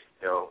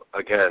 you know,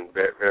 again,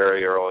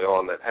 very early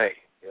on that, hey,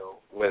 you know,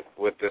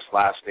 with this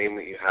last name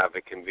that you have,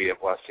 it can be a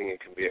blessing,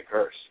 it can be a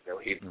curse. You know,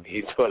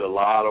 he put a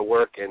lot of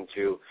work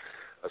into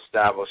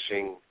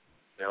establishing,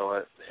 you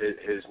know,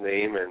 his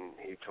name, and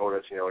he told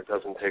us, you know, it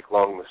doesn't take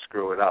long to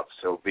screw it up,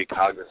 so be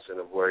cognizant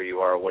of where you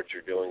are, what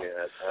you're doing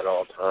at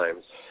all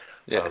times.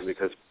 Yeah.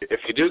 Because if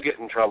you do get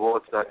in trouble,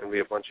 it's not going to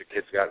be a bunch of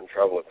kids got in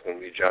trouble. It's going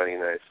to be Johnny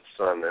Unitas'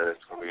 son, and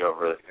it's going to be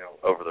over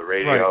the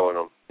radio and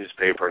on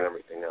newspaper and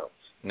everything else.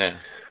 Yeah.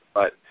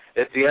 But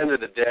at the end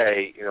of the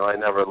day, you know, I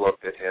never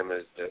looked at him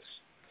as this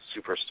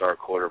superstar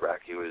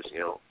quarterback. He was,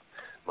 you know,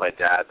 my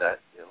dad that,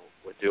 you know,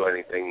 would do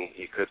anything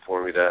he could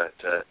for me to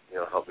you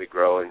know, help me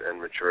grow and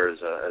mature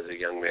as a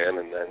young man.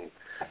 And then,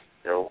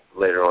 you know,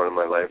 later on in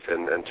my life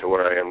and to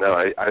where I am now,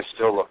 I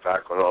still look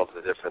back on all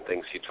the different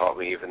things he taught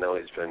me, even though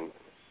he's been,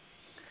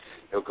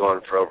 you know,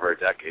 gone for over a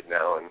decade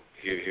now. And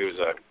he was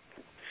a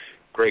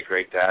great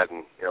dad,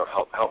 and, you know,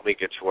 helped me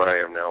get to where I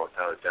am now,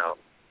 without a doubt.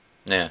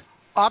 Yeah.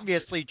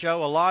 Obviously,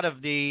 Joe, a lot of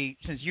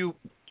since you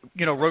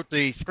know, wrote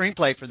the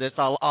screenplay for this,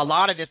 a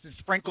lot of this is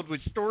sprinkled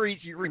with stories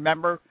you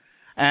remember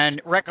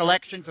and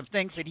recollections of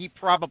things that he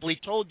probably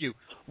told you.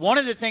 One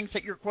of the things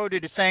that you're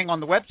quoted as saying on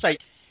the website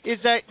is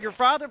that your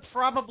father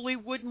probably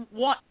wouldn't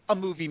want a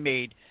movie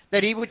made,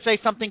 that he would say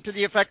something to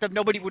the effect of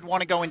nobody would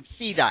want to go and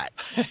see that.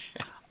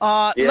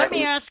 Let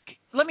me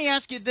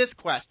ask you this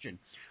question.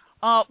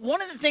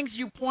 One of the things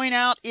you point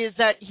out is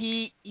that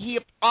he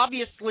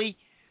obviously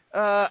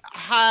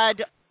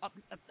had,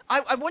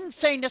 I wouldn't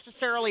say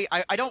necessarily,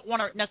 I don't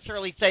want to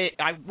necessarily say,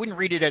 I wouldn't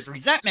read it as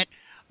resentment,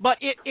 but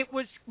it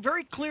was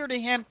very clear to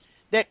him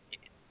that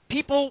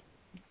people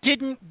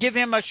didn't give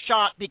him a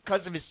shot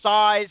because of his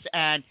size,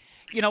 and,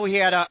 you know, he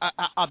had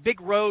a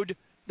big road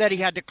that he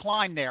had to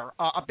climb there,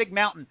 a big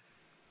mountain.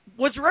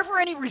 Was there ever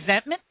any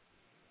resentment?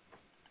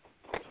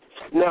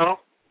 No,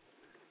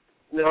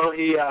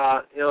 he,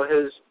 you know,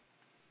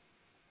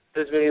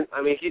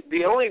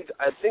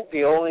 I think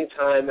the only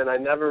time, and I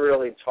never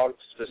really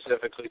talked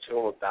specifically to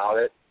him about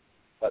it,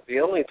 but the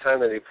only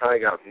time that he probably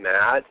got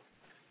mad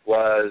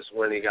was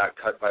when he got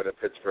cut by the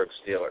Pittsburgh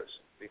Steelers,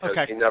 because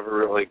he never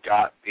really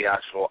got the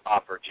actual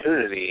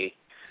opportunity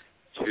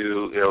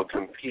to,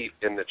 compete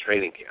in the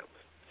training camp.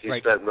 He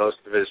spent most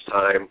of his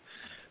time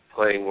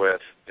playing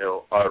with,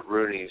 Art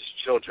Rooney's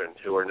children,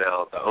 who are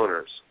now the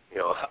owners,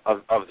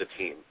 of the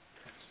team.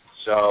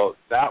 So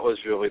that was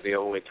really the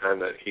only time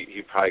that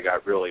he probably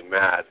got really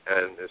mad.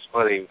 And it's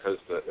funny because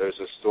there's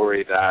a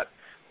story that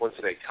once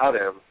they cut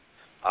him,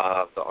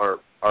 the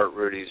Art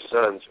Rooney's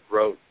sons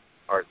wrote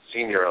Art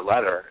Sr. a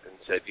letter and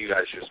said, "You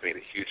guys just made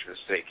a huge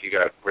mistake. You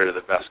got rid of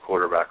the best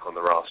quarterback on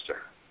the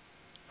roster."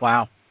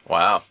 Wow.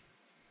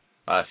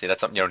 See,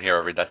 that's something you don't hear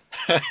every day.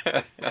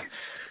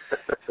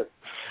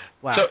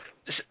 Wow.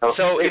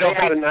 So they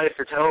had a knife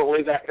for talent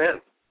way back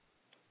then.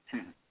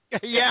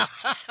 Yeah.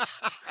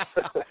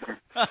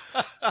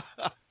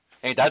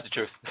 Ain't that the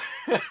truth?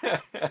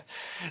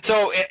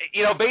 So,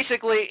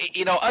 basically,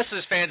 us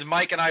as fans,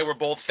 Mike and I were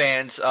both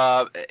fans.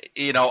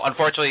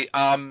 Unfortunately,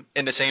 I'm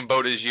in the same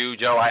boat as you,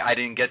 Joe. I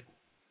didn't get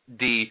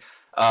the,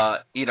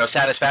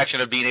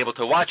 satisfaction of being able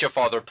to watch your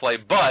father play.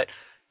 But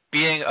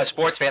being a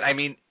sports fan,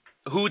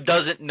 who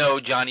doesn't know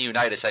Johnny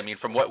Unitas?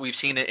 From what we've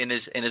seen in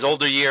his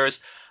older years,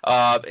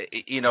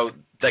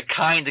 the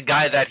kind of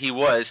guy that he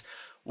was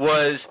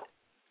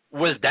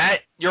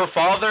that your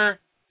father,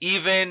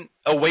 even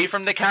away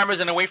from the cameras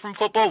and away from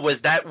football? Was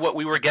that what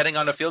we were getting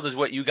on the field, is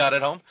what you got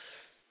at home?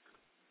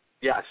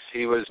 Yes,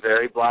 he was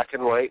very black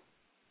and white.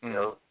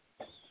 Nowadays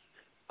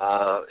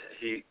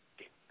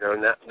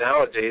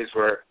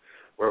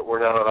we're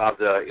not allowed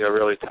to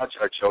really touch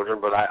our children,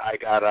 but I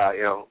got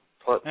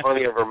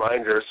plenty of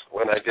reminders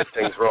when I did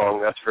things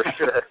wrong. That's for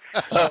sure.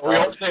 We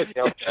all did.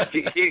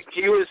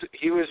 He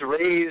was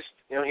raised.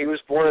 He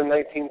was born in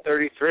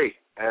 1933,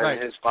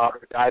 and his father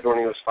died when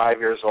he was 5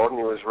 years old, and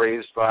he was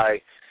raised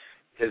by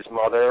his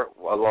mother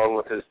along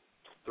with his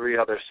 3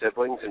 other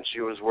siblings, and she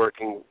was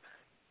working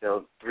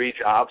 3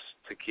 jobs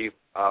to keep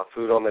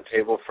food on the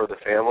table for the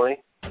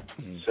family.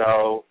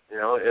 So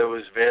it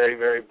was very,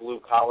 very blue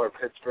collar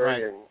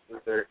Pittsburgh, and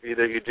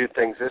either you do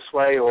things this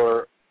way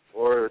or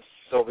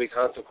there'll be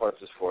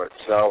consequences for it.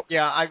 So he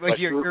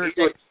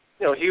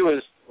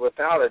was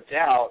without a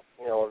doubt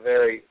a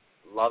very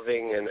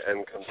loving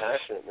and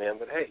compassionate man.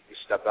 But hey, you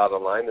step out of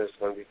the line, there's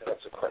going to be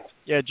consequences.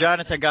 Yeah,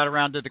 Jonathan got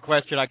around to the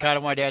question I kind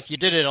of wanted to ask. You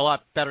did it a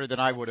lot better than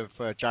I would have,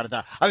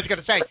 Jonathan. I was going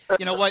to say,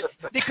 you know what?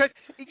 Because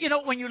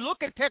when you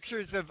look at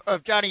pictures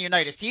of Johnny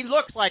Unitas, he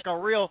looks like a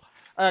real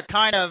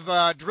kind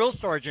of drill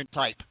sergeant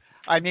type.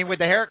 With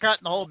the haircut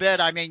and the whole bit.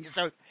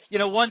 So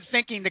one's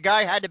thinking the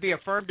guy had to be a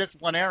firm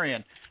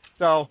disciplinarian.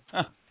 So,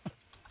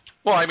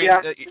 I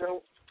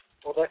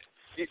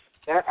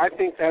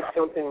think that's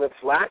something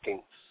that's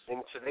lacking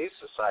in today's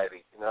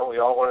society.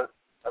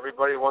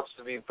 Everybody wants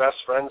to be best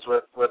friends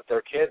with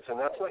their kids, and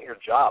that's not your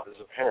job as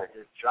a parent.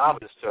 Your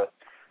job is to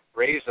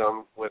raise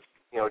them with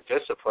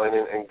discipline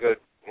and good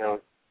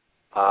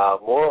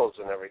morals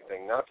and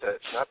everything, not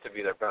to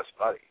be their best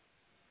buddy.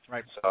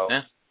 Right. So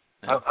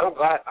I'm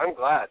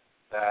glad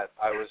that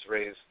I was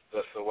raised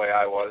the way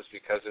I was,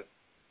 because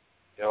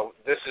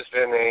this has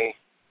been a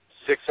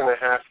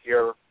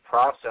 6.5-year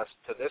process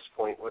to this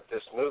point with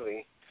this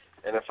movie,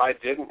 and if I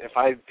didn't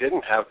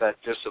have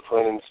that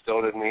discipline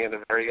instilled in me at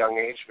a very young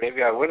age,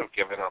 maybe I would have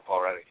given up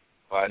already.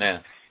 But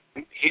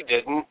he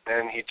didn't,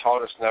 and he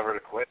taught us never to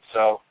quit.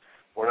 So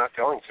we're not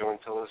going to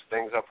until this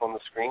thing's up on the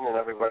screen and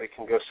everybody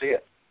can go see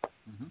it.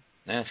 Mm-hmm.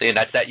 Yeah, see, and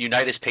that's that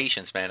Unitas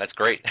patience, man. That's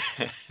great.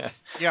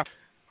 Yeah,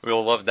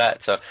 we'll love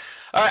that. So,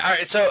 all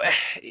right. So,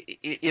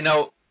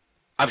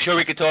 I'm sure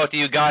we could talk to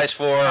you guys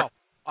for.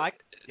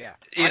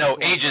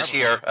 Ages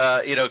here,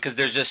 because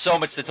there's just so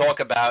much to talk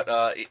about,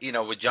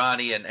 with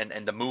Johnny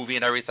and the movie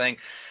and everything.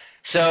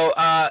 So,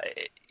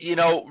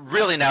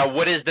 really now,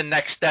 what is the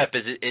next step?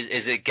 Is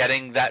it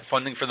getting that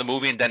funding for the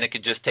movie, and then it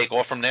could just take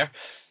off from there?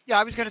 Yeah,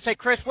 I was going to say,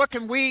 Chris, what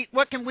can we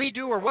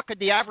do, or what could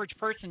the average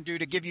person do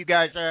to give you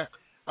guys a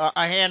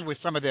hand with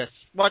some of this?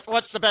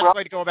 What's the best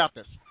way to go about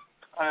this?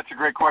 That's a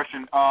great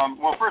question.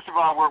 Well, first of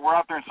all, we're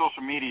out there in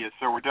social media,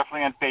 so we're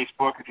definitely on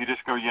Facebook. If you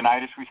just go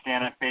Unitas We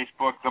Stand on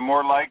Facebook, the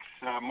more likes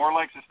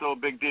is still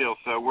a big deal.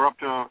 So we're up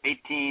to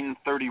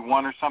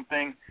 1831 or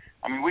something.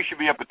 We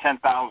should be up at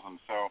 10,000.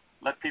 So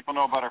let people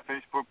know about our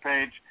Facebook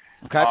page.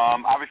 Okay.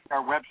 Obviously,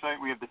 our website,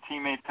 we have the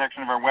teammate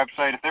section of our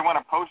website. If they want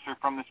a poster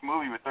from this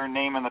movie with their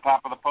name on the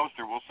top of the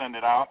poster, we'll send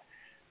it out.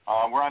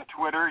 We're on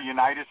Twitter.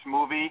 Unitas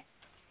Movie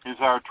is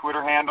our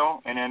Twitter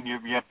handle, and then you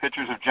have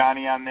pictures of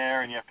Johnny on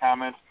there, and you have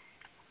comments.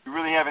 We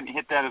really haven't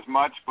hit that as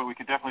much, but we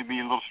could definitely be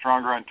a little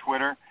stronger on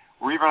Twitter.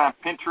 We're even on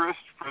Pinterest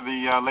for the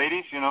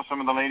ladies. Some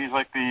of the ladies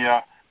like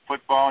the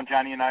football and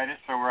Johnny Unitas,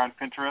 so we're on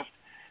Pinterest.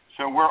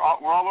 So we're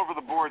all over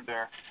the board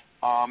there.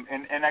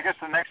 And I guess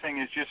the next thing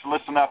is just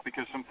listen up,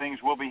 because some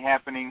things will be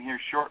happening here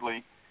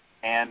shortly.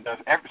 And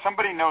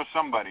somebody knows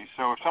somebody.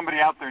 So if somebody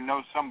out there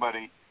knows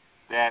somebody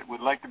that would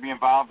like to be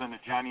involved in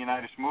the Johnny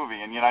Unitas movie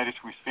and Unitas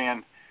We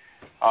Stand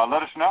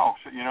let us know.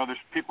 So, there's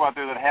people out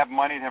there that have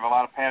money, that have a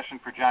lot of passion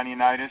for Johnny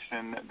Unitas,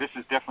 and this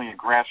is definitely a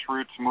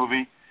grassroots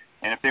movie.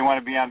 And if they want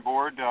to be on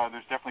board,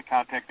 there's definitely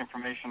contact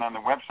information on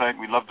the website.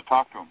 We'd love to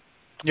talk to them.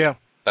 Yeah.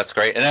 That's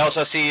great. And I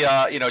also see,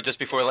 just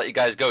before I let you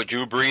guys go,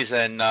 Drew Brees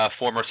and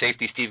former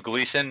safety Steve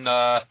Gleason,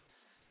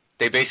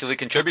 they basically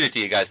contributed to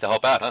you guys to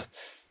help out, huh?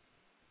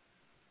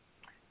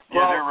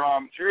 Yeah,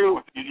 well, Drew.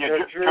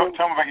 Drew.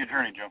 Tell them about your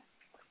journey, Joe.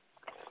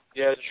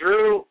 Yeah,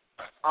 Drew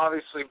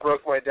obviously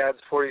broke my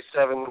dad's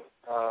 47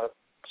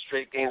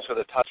 straight games with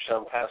a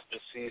touchdown pass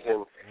this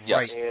season.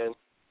 Yes. And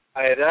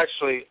I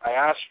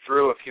asked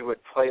Drew if he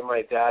would play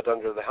my dad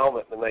under the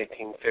helmet in the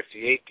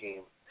 1958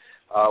 game,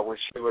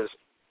 which he was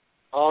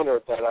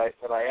honored that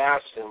I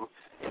asked him.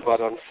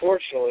 But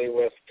unfortunately,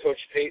 with Coach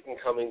Payton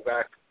coming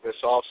back this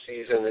off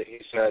season,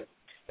 he said,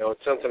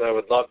 it's something I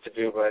would love to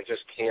do, but I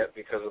just can't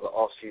because of the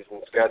off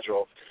season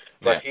schedule.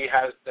 But he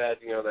has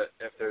said, that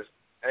if there's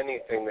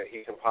anything that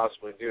he can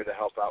possibly do to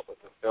help out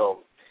with the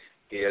film,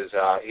 he is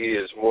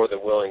more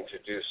than willing to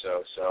do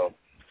so. So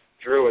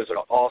Drew is an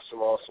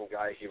awesome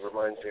guy. He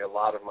reminds me a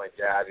lot of my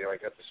dad. I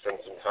got to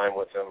spend some time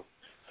with him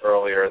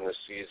earlier in the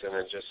season,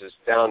 and just as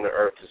down to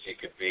earth as he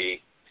could be.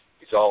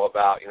 He's all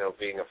about,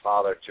 being a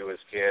father to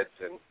his kids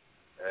and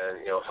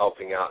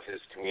helping out his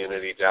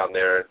community down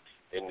there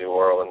in New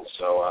Orleans.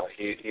 So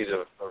he's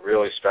a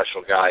really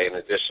special guy in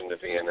addition to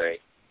being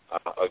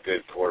a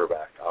good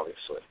quarterback,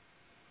 obviously.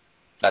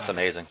 That's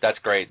amazing. That's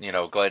great.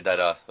 Glad that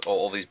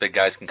all these big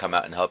guys can come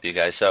out and help you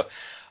guys. So,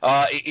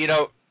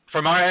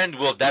 from our end,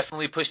 we'll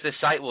definitely push this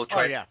site. We'll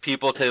try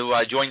people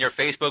to join your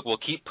Facebook.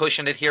 We'll keep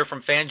pushing it here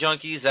from Fan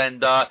Junkies.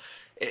 And,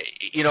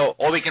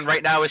 all we can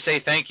right now is say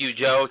thank you,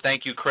 Joe.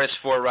 Thank you, Chris,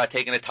 for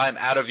taking the time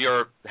out of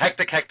your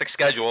hectic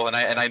schedule. And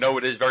I know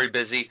it is very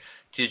busy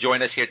to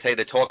join us here today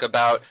to talk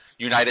about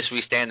Unitas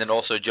We Stand, and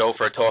also Joe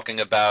for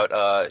talking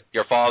about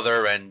your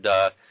father. And,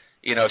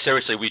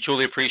 seriously, we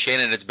truly appreciate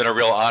it, and it's been a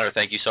real honor.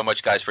 Thank you so much,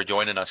 guys, for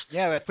joining us.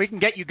 Yeah, if we can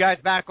get you guys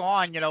back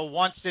on,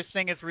 once this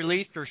thing is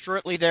released or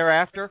shortly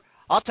thereafter,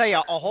 I'll tell you,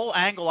 a whole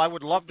angle I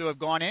would love to have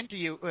gone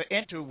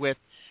into with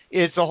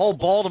is the whole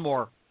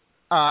Baltimore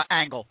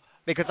angle,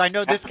 because I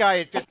know this guy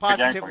is just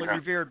positively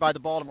revered by the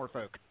Baltimore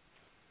folk.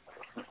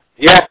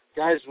 Yeah,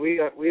 guys, we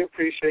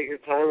appreciate your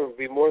time. We'd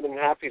be more than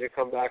happy to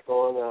come back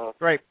on.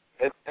 Great.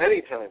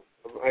 Anytime.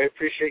 I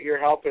appreciate your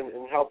help in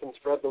helping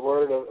spread the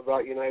word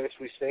about Unitas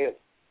We Stand.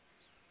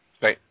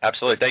 Great,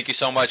 absolutely. Thank you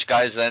so much,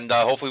 guys, and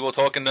hopefully we'll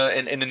talk in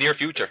the near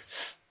future.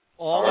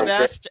 All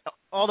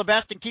the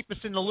best, and keep us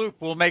in the loop.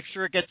 We'll make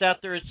sure it gets out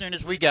there as soon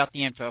as we got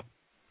the info.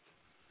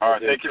 All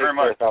right, thank you very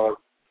much.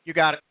 You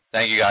got it.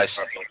 Thank you, guys.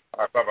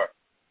 All right, bye-bye.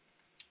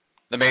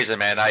 Amazing,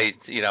 man.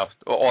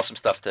 Awesome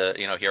stuff to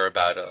hear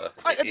about.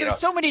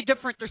 There's so many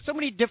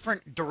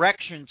different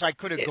directions I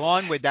could have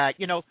gone with that,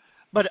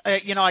 But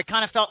I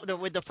kind of felt that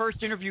with the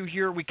first interview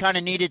here, we kind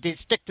of needed to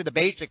stick to the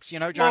basics,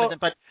 Jonathan.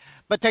 Well,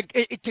 but to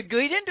get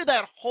into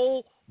that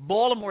whole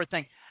Baltimore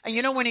thing,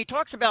 and when he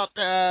talks about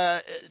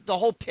the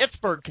whole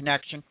Pittsburgh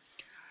connection,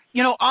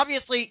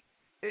 obviously,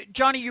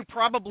 Johnny, you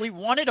probably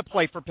wanted to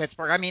play for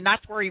Pittsburgh. I mean,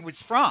 that's where he was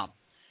from.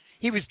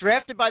 He was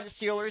drafted by the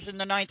Steelers in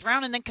the 9th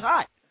round and then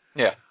cut.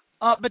 Yeah.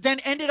 But then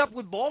ended up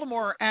with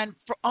Baltimore, and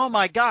oh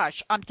my gosh,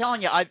 I'm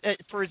telling you,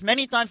 for as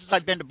many times as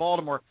I've been to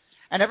Baltimore,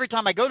 and every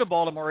time I go to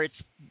Baltimore, it's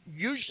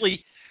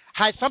usually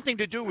has something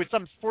to do with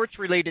some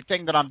sports-related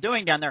thing that I'm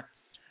doing down there.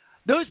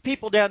 Those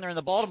people down there in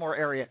the Baltimore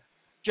area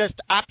just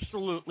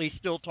absolutely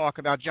still talk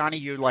about Johnny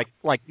U like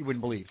you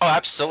wouldn't believe. Oh,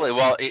 absolutely.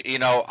 Well,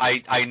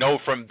 I know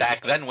from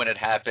back then when it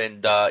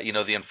happened,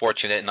 the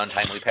unfortunate and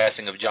untimely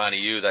passing of Johnny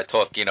U that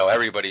took,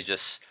 everybody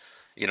just,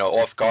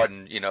 off guard,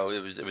 and,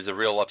 it was a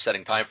real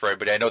upsetting time for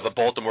everybody. I know the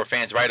Baltimore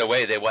fans right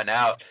away, they went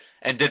out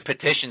and did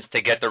petitions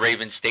to get the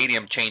Ravens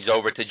Stadium changed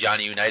over to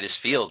Johnny Unitas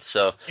Field.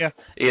 So,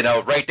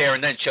 right there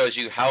and then shows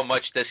you how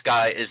much this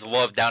guy is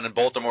loved down in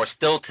Baltimore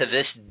still to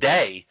this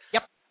day.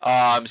 Yep.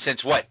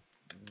 Since what,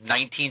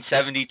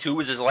 1972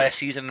 was his last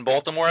season in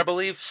Baltimore, I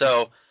believe.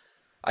 So,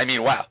 I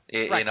mean, wow.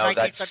 Right,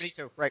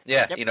 1972, right.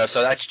 Yeah, yep.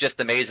 So that's just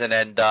amazing.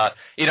 And,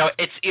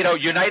 it's,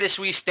 Unitas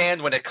We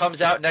Stand, when it comes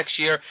out next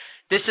year,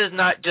 this is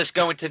not just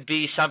going to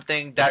be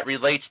something that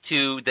relates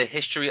to the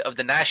history of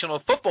the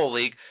National Football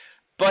League,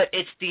 but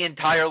it's the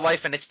entire life,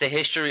 and it's the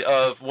history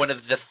of one of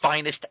the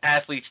finest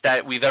athletes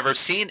that we've ever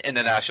seen in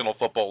the National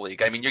Football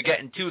League. I mean, you're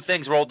getting two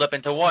things rolled up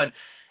into one.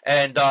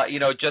 And,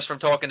 just from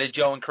talking to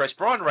Joe and Chris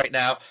Braun right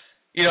now,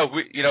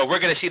 we're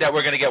going to see that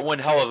we're going to get one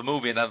hell of a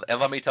movie.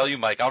 And let me tell you,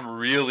 Mike, I'm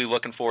really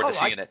looking forward to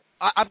seeing it.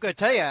 I'm going to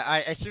tell you,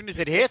 as soon as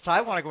it hits,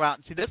 I want to go out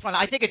and see this one.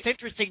 I think it's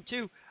interesting,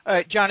 too,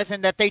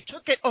 Jonathan, that they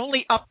took it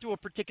only up to a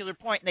particular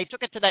point, and they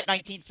took it to that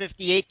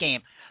 1958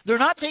 game. They're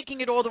not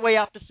taking it all the way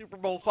out to Super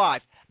Bowl V.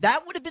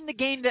 That would have been the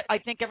game that I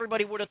think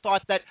everybody would have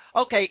thought that,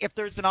 okay, if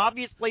there's an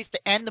obvious place to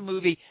end the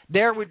movie,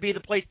 there would be the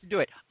place to do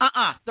it.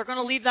 They're going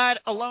to leave that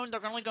alone.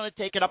 They're only going to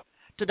take it up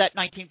to that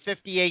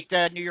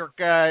 1958 New York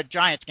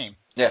Giants game.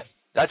 Yeah.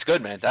 That's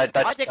good, man. I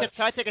think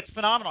it's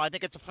phenomenal. I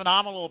think it's a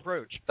phenomenal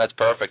approach. That's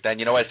perfect. And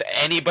you know what? If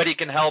anybody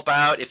can help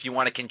out, if you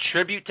want to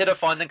contribute to the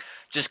funding,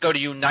 just go to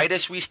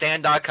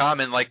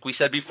UnitasWeStand.com, and like we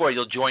said before,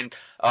 you'll join,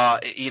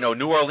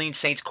 New Orleans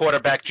Saints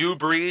quarterback Drew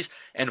Brees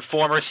and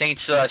former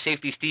Saints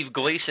safety Steve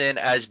Gleason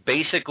as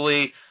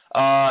basically,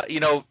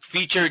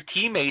 featured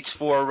teammates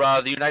for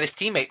the Unitas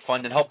Teammate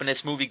Fund and helping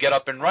this movie get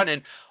up and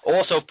running.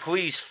 Also,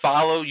 please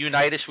follow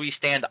Unitas We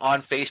Stand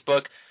on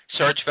Facebook.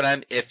 Search for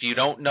them. If you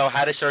don't know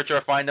how to search or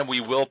find them, we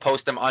will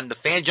post them on the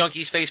Fan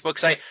Junkies Facebook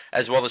site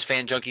as well as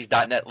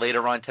fanjunkies.net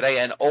later on today,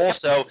 and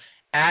also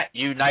at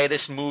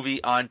Unitas Movie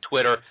on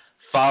Twitter.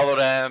 Follow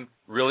them.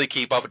 Really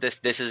keep up with this.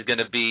 This is going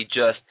to be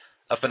just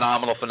a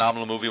phenomenal,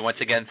 phenomenal movie. Once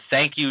again,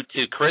 thank you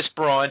to Chris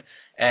Braun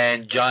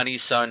and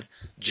Johnny's son,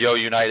 Joe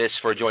Unitas,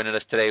 for joining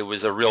us today. It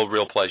was a real,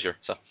 real pleasure.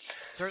 So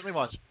certainly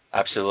was.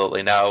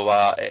 Absolutely.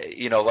 Now,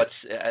 let's,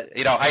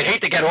 I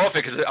hate to get off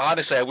it because,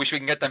 honestly, I wish we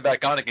can get them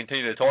back on and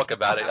continue to talk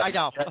about it. I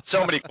know.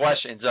 So many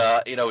questions.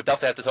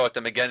 Definitely have to talk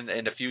to them again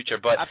in the future.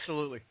 But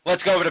absolutely.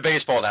 Let's go over to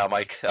baseball now,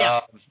 Mike.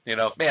 Yeah.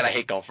 Man, I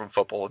hate going from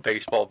football to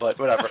baseball, but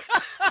whatever.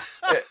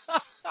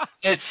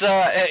 Let's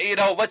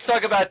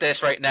talk about this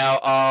right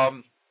now.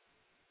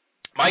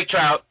 Mike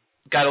Trout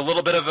got a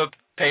little bit of a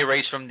pay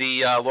raise from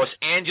the Los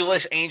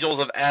Angeles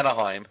Angels of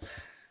Anaheim.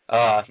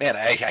 I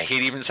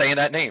hate even saying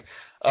that name.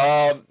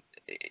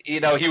 He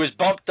was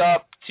bumped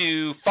up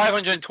to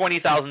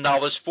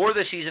 $520,000 for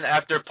the season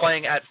after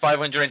playing at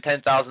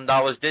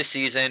 $510,000 this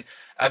season.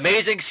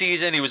 Amazing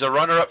season. He was a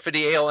runner-up for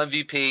the AL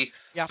MVP.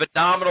 Yeah.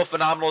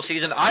 Phenomenal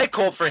season. I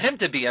called for him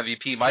to be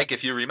MVP, Mike,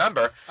 if you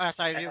remember. Yes,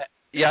 I do.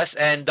 Yes,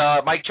 and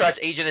Mike Trout's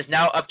agent is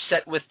now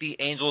upset with the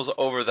Angels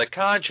over the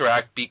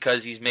contract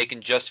because he's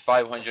making just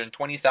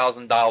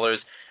 $520,000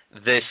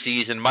 this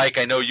season. Mike,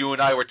 I know you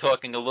and I were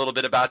talking a little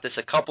bit about this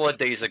a couple of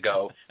days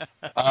ago.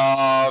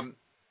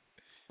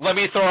 Let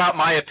me throw out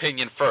my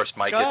opinion first,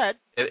 Mike, Go ahead.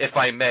 If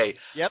I may.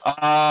 Yep.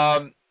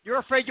 You're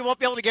afraid you won't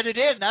be able to get it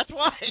in. That's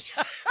why.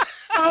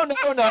 No.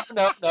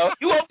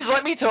 You always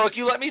let me talk.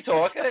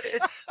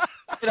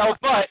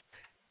 But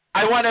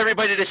I want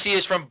everybody to see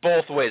it from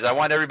both ways. I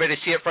want everybody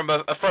to see it from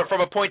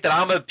a point that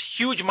I'm a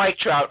huge Mike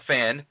Trout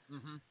fan,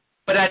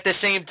 but at the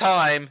same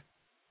time,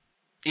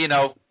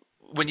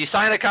 when you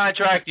sign a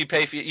contract, you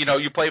pay for,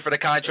 you play for the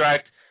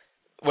contract.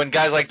 When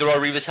guys like Darrell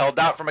Rivas held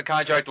out from a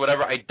contract,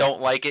 whatever, I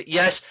don't like it.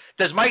 Yes,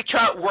 does Mike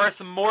Trout worth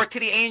more to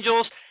the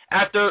Angels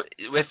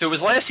if it was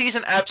last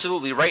season?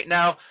 Absolutely. Right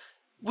now,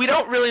 we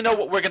don't really know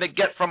what we're going to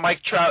get from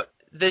Mike Trout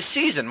this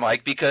season,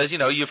 Mike, because,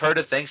 you've heard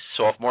of things,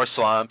 sophomore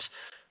slumps,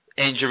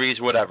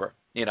 injuries, whatever,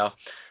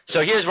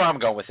 So here's where I'm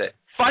going with it.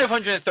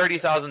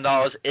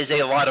 $530,000 is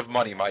a lot of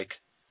money, Mike.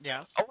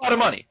 Yeah. A lot of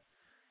money.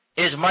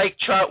 Is Mike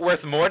Trout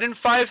worth more than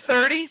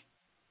 $530,000?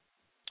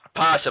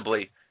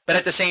 Possibly. But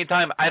at the same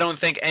time, I don't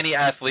think any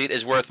athlete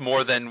is worth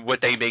more than what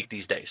they make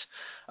these days.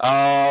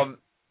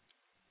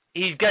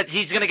 He's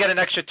going to get an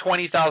extra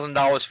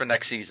 $20,000 for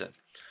next season.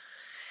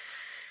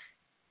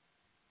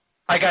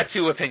 I got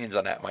two opinions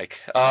on that, Mike.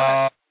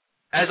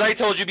 As I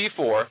told you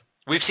before,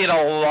 we've seen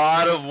a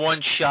lot of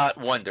one-shot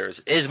wonders.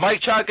 Is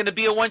Mike Trout going to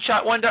be a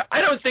one-shot wonder? I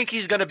don't think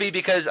he's going to be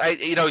because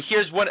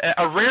here's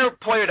a rare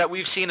player that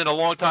we've seen in a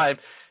long time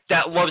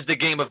that loves the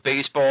game of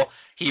baseball.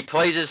 He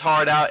plays his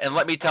heart out, and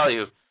let me tell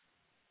you,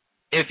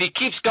 if he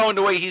keeps going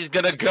the way he's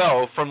going to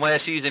go from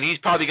last season, he's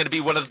probably going to be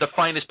one of the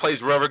finest plays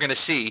we're ever going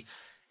to see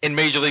in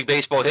Major League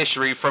Baseball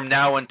history from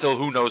now until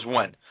who knows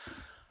when.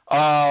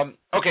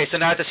 Okay, so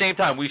now at the same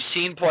time, we've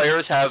seen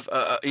players have,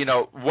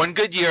 one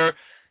good year,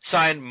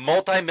 sign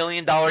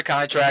multi-million-dollar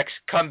contracts,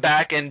 come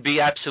back and be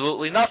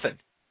absolutely nothing.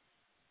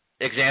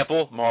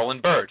 Example,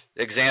 Marlon Byrd.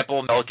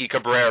 Example, Melky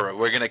Cabrera.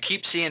 We're going to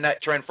keep seeing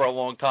that trend for a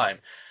long time.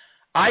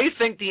 I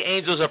think the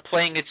Angels are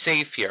playing it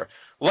safe here.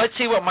 Let's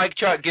see what Mike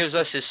Trout gives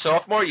us his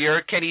sophomore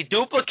year. Can he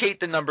duplicate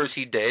the numbers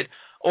he did,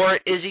 or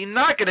is he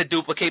not going to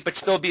duplicate but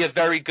still be a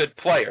very good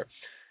player?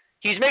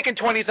 He's making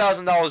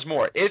 $20,000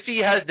 more. If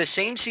he has the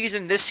same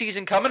season this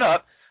season coming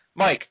up,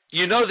 Mike, the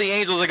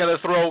Angels are going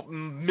to throw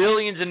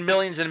millions and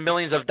millions and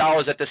millions of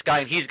dollars at this guy,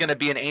 and he's going to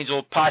be an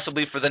Angel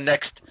possibly for the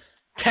next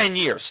 10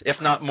 years, if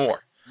not more.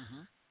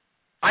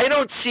 I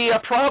don't see a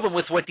problem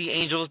with what the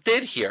Angels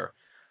did here.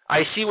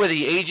 I see where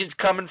the agent's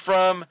coming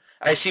from.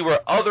 I see where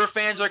other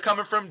fans are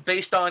coming from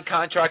based on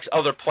contracts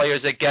other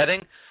players are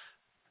getting.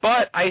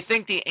 But I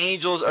think the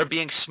Angels are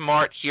being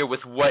smart here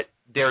with what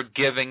they're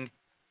giving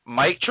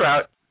Mike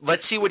Trout.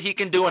 Let's see what he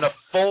can do in a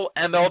full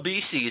MLB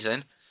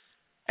season.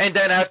 And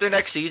then after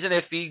next season,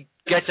 if he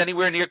gets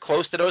anywhere near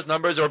close to those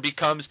numbers or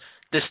becomes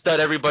the stud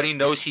everybody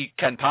knows he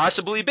can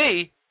possibly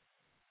be,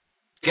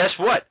 guess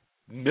what?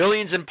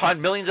 Millions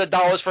upon millions of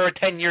dollars for a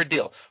 10-year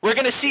deal. We're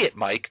going to see it,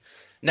 Mike.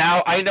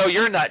 Now, I know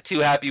you're not too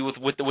happy with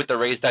the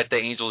raise that the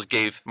Angels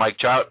gave Mike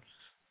Trout.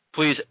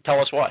 Please tell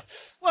us why.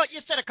 Well,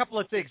 you said a couple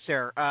of things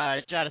there,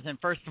 Jonathan.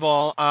 First of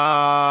all,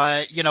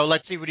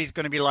 let's see what he's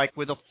going to be like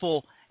with a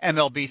full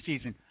MLB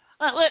season.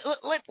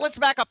 Let's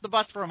back up the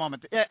bus for a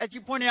moment. As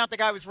you pointed out, the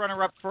guy was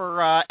runner-up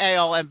for AL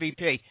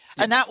MVP,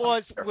 and that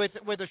was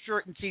with a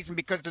shortened season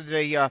because of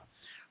the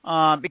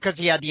because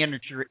he had the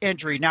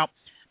injury. Now,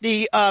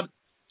 he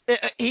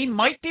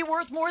might be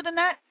worth more than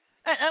that.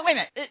 Wait a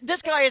minute.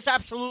 This guy is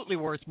absolutely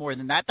worth more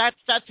than that. That's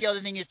the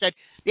other thing you said.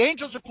 The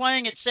Angels are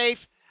playing it safe.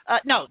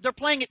 No, they're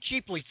playing it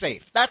cheaply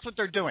safe. That's what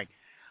they're doing.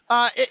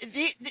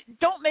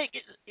 Don't make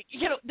it.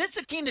 This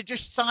is a team that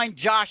just signed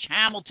Josh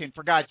Hamilton,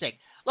 for God's sake.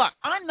 Look,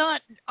 I'm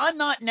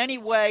not in any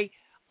way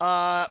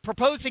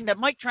proposing that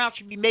Mike Trout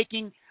should be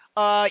making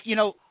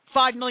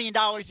 $5 million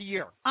a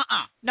year.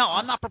 No,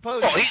 I'm not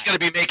proposing. Well, he's going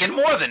to be making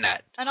more than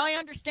that. And I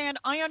understand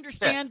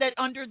that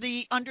under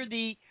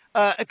the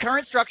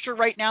current structure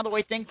right now, the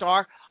way things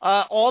are,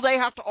 all they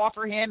have to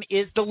offer him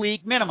is the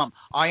league minimum.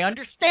 I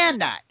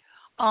understand that.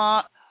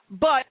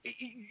 But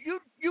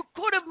you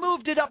could have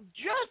moved it up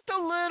just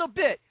a little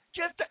bit.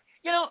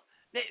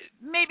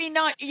 Maybe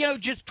not,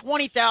 just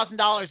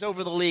 $20,000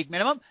 over the league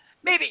minimum.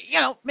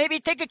 Maybe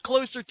take it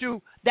closer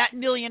to that $1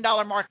 million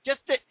mark,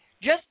 just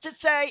to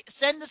say,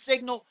 send the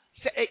signal,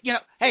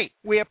 hey,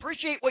 we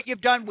appreciate what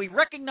you've done. We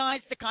recognize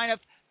the kind of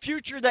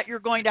future that you're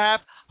going to have.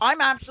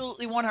 I'm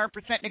absolutely 100%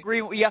 in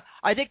agreement with you.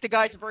 I think the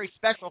guy's a very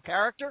special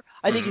character.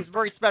 I think he's a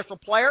very special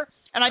player.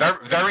 And I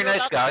think very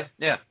nice guy.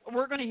 Yeah.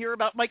 We're going to hear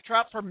about Mike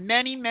Trout for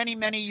many, many,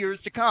 many years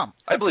to come.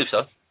 I believe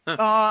so.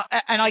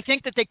 And I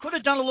think that they could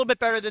have done a little bit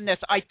better than this.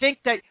 I think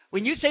that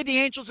when you say the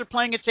Angels are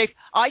playing it safe,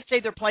 I say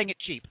they're playing it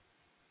cheap.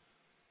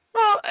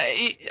 Well,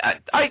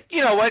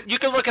 you know what? You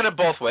can look at it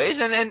both ways,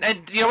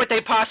 and you know what? They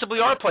possibly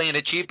are playing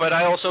it cheap, but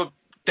I also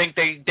think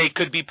they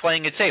could be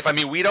playing it safe. I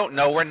mean, we don't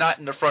know. We're not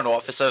in the front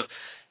office of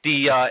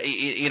the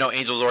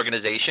Angels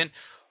organization.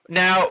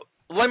 Now,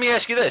 let me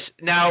ask you this.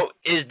 Now,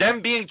 is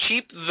them being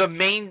cheap the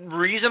main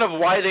reason of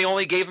why they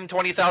only gave him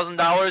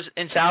 $20,000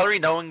 in salary,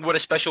 knowing what a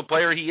special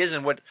player he is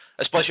and what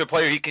a special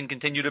player he can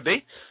continue to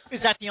be?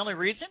 Is that the only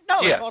reason?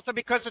 No, yeah. It's also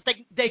because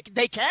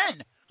they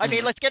can. I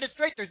mean, let's get it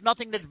straight. There's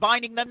nothing that's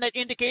binding them that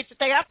indicates that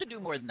they have to do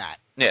more than that.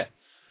 Yeah.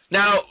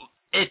 Now,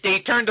 if they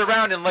turned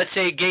around and, let's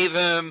say, gave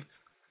him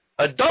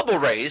a double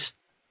raise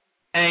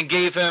and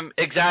gave him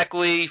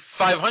exactly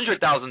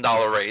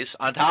 $500,000 raise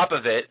on top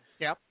of it,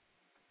 yep.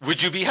 Would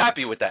you be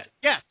happy with that?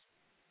 Yes.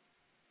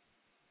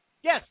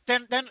 Yes.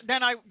 Then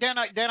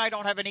I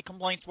don't have any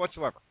complaints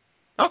whatsoever.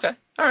 Okay.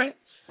 All right.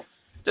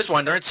 Just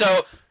wondering. So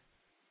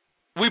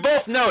we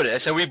both know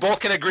this, and we both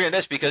can agree on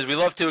this because we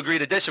love to agree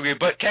to disagree.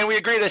 But can we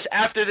agree this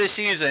after this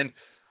season?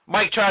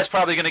 Mike Trout's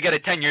probably going to get a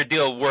 10-year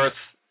deal worth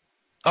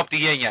up the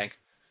yin yang.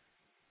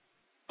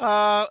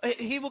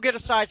 He will get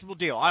a sizable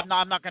deal. I'm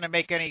not going to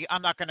make any.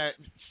 I'm not going to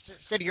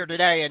sit here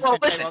today and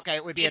say, okay,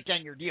 it would be a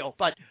 10-year deal.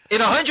 But in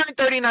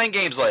 139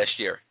 games last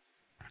year,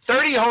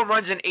 30 home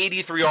runs and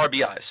 83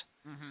 RBIs.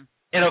 Mm-hmm.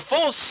 In a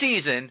full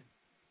season,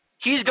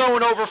 he's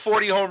going over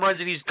 40 home runs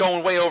and he's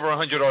going way over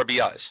 100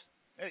 RBIs.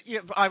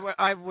 Yeah,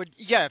 I would.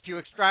 Yeah, if you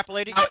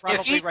extrapolate it, you're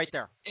probably right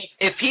there.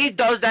 If he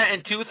does that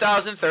in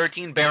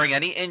 2013, bearing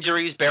any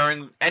injuries,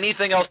 bearing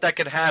anything else that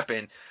could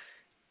happen,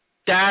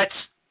 that's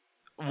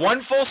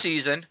one full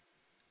season,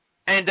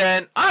 and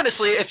then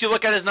honestly, if you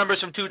look at his numbers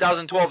from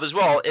 2012 as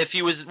well, if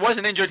he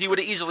wasn't injured, he would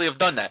have easily have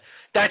done that.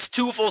 That's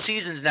 2 full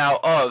seasons now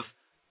of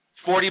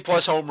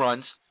 40-plus home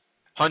runs,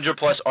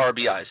 100-plus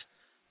RBIs.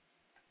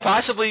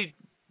 Possibly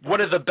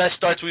one of the best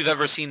starts we've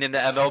ever seen in the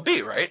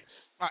MLB, right?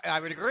 I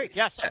would agree,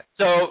 yes.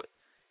 So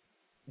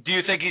do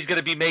you think he's going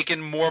to be making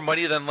more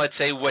money than, let's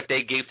say, what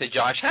they gave to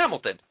Josh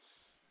Hamilton?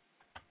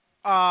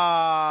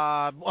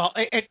 Well,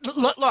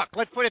 look,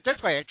 let's put it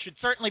this way. It should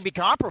certainly be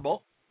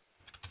comparable,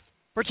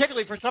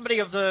 particularly for somebody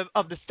of the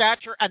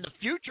stature and the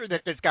future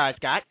that this guy's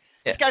got.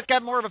 Yeah. This guy's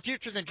got more of a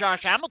future than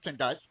Josh Hamilton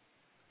does.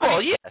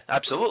 Well, yeah,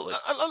 absolutely.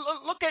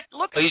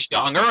 Look. He's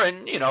younger,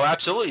 and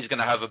absolutely, he's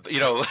going to have a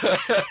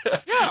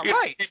yeah,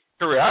 right.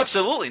 career.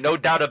 Absolutely, no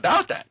doubt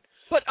about that.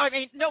 But I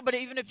mean, no. But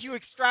even if you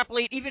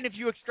extrapolate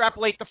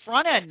the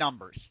front end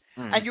numbers,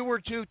 and you were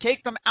to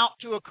take them out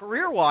to a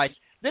career-wise,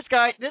 this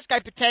guy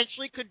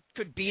potentially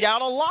could beat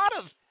out a lot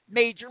of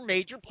major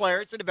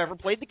players that have ever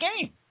played the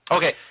game.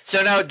 Okay,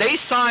 so now they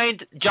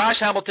signed Josh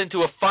Hamilton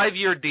to a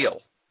 5-year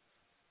deal,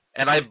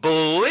 and I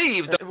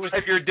believe the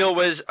 5-year deal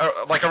was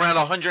like around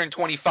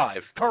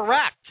 125.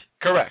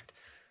 Correct.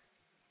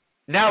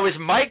 Now, is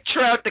Mike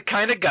Trout the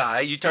kind of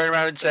guy you turn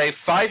around and say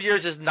 5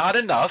 years is not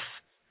enough?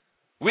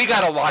 We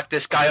got to lock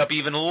this guy up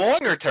even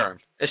longer term,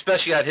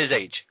 especially at his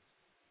age.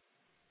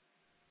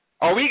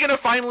 Are we going to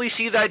finally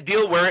see that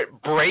deal where it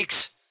breaks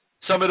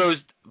some of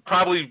those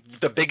probably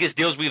the biggest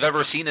deals we've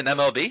ever seen in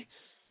MLB?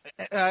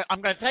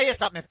 I'm going to tell you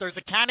something. If there's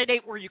a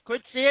candidate where you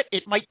could see it,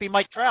 it might be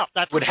Mike Trout.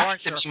 That's would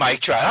have to be Mike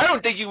Trout. I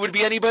don't think it would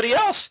be anybody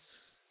else.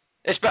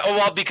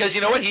 Well, because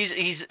you know what?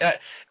 He's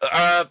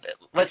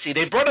let's see.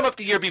 They brought him up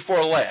the year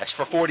before last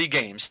for 40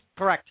 games.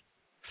 Correct.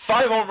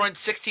 5 home runs,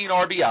 16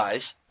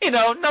 RBIs.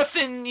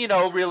 Nothing,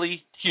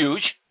 really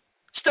huge.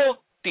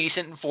 Still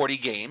decent in 40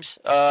 games.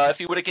 If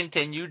he would have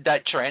continued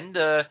that trend,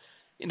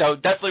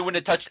 definitely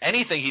wouldn't have touched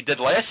anything he did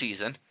last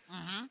season.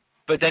 Mm-hmm.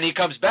 But then he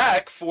comes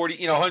back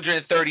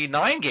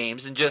 139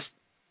 games and just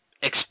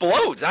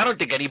explodes. I don't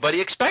think anybody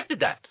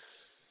expected that.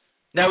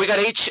 Now we got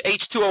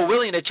H2O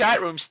Willie in the chat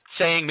room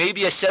saying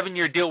maybe a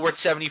 7-year deal worth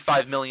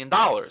 $75 million.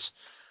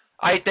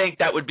 I think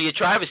that would be a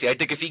travesty. I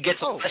think if he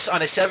gets less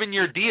on a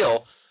 7-year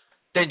deal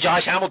than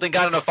Josh Hamilton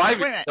got on a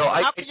 5-year deal.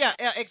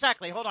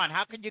 Exactly. Hold on.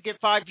 How can you give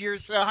 5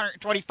 years,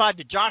 125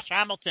 to Josh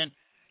Hamilton?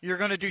 You're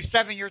going to do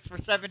 7 years for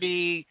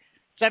 $70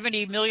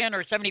 million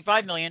or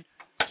 $75 million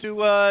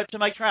to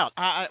Mike Trout.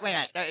 Wait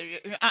a minute.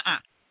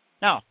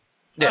 No.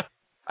 Yeah.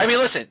 I mean,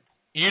 listen.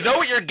 You know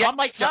what you're getting. I'm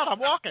Mike Trout. I'm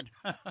walking.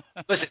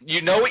 Listen.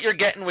 You know what you're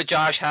getting with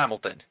Josh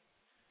Hamilton.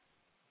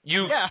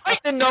 You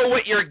kind of know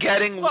what you're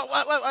getting.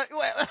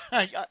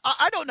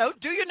 I don't know.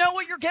 Do you know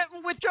what you're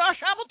getting with Josh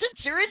Hamilton?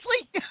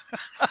 Seriously?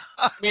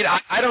 I mean,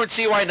 I don't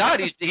see why not.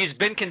 He's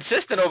been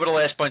consistent over the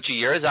last bunch of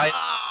years.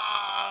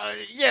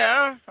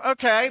 Yeah.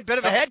 Okay. Bit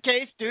of a head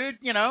case,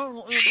 dude.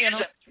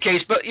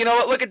 Case, but you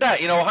know what? Look at that.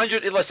 130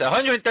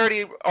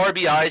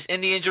 RBIs in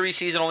the injury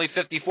season, only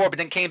 54, but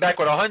then came back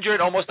with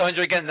 100, almost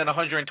 100 again, then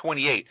 128.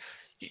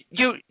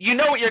 You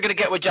know what you're going to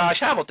get with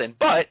Josh Hamilton,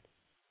 but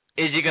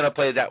is he going to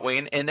play that way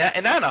in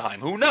Anaheim?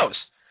 Who knows?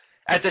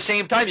 At the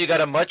same time, you got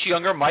a much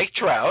younger Mike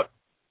Trout,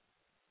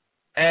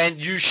 and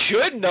you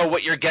should know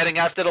what you're getting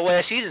after the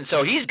last season.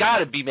 So he's got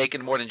to be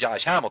making more than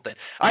Josh Hamilton.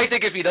 I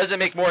think if he doesn't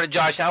make more than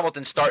Josh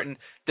Hamilton starting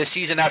the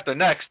season after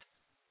next,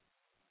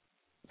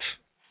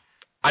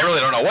 I really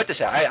don't know what to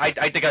say.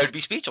 I think I would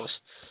be speechless.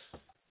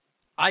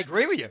 I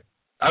agree with you.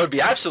 I would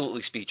be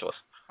absolutely speechless.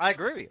 I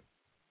agree with you.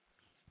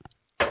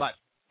 But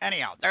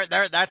anyhow, that's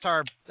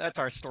our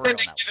story on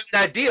that one.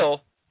 That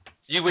deal,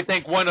 you would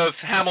think one of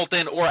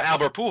Hamilton or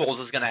Albert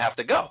Pujols is going to have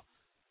to go.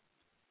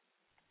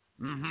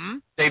 Mm-hmm.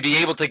 They'd be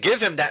able to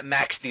give him that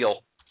max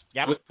deal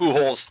with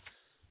Pujols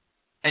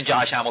and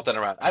Josh Hamilton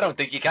around. I don't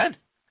think you can.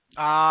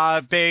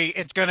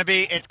 It's going to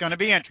be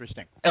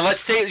interesting. And let's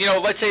say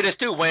this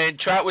too. When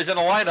Trout was in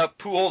the lineup,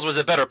 Pujols was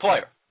a better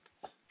player.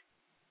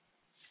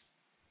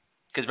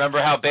 Because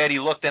remember how bad he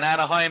looked in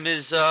Anaheim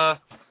the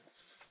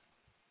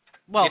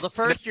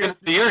first year.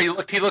 The year he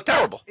looked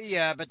terrible.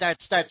 Yeah, but that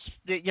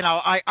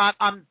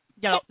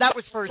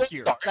was first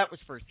year. That was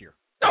first year.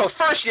 No,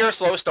 first year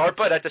slow start,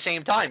 but at the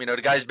same time, the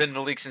guy's been in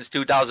the league since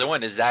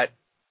 2001. Is that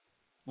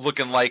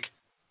looking like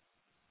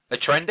a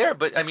trend there?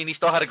 But I mean, he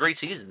still had a great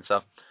season.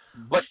 So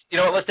let's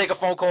take a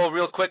phone call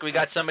real quick. We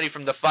got somebody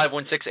from the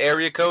 516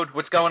 area code.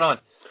 What's going on?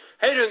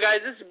 How you doing,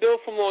 guys? This is Bill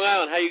from Long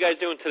Island. How you guys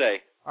doing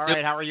today? All right.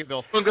 How are you,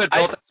 Bill? Doing good,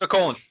 Bill. Thanks for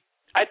calling.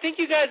 I think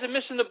you guys are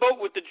missing the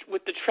boat with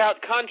the Trout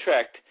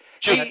contract.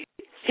 Sure.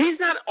 He's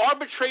not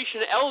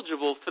arbitration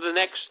eligible for the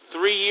next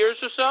 3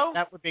 years or so.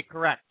 That would be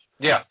correct.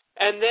 Yeah.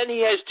 And then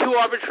he has 2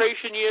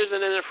 arbitration years and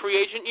then a free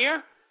agent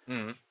year.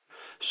 Mm-hmm.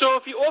 So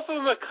if you offer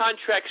him a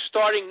contract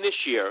starting this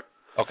year,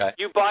 okay,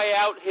 you buy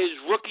out his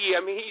rookie.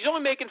 I mean, he's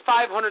only making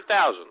 $500,000.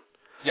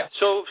 Yeah.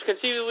 So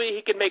conceivably,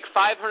 he could make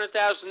 $500,000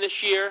 this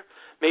year,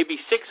 maybe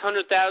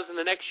 $600,000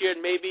 the next year,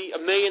 and maybe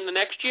 $1 million the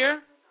next year.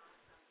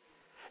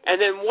 And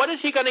then what is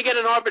he going to get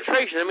in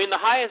arbitration? I mean, the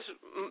highest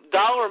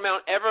dollar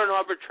amount ever in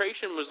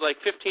arbitration was like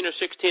 $15 or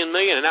 $16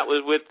 million, and that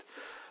was with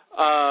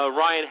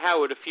Ryan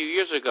Howard a few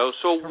years ago.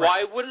 So correct.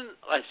 Why wouldn't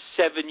a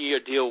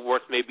 7-year deal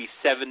worth maybe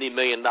 $70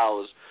 million,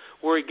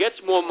 where he gets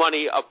more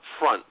money up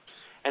front,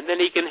 and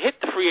then he can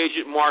hit the free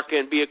agent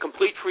market and be a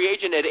complete free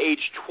agent at age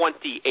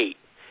 28?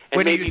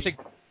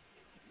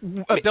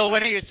 And Bill,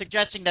 when are you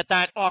suggesting that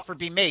offer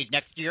be made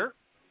next year?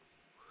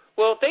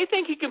 Well, if they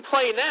think he can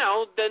play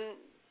now, then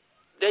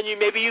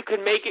maybe you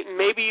can make it.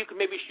 Maybe you can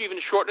even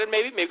shorten it.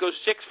 Maybe go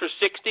 6 for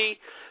 $60.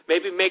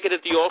 Maybe make it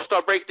at the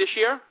All-Star break this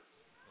year.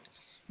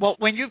 Well,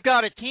 when you've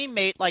got a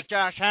teammate like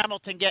Josh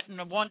Hamilton getting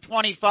a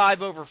 125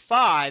 over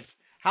 5,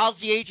 how's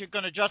the agent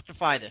going to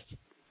justify this?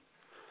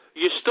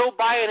 You're still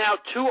buying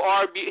out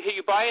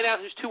You're buying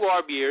out his 2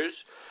 ARB years.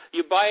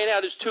 You're buying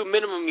out his 2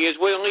 minimum years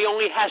where he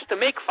only has to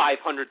make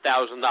 $500,000.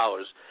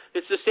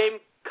 It's the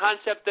same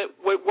concept that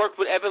worked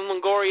with Evan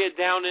Longoria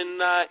down in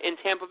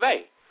Tampa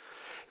Bay.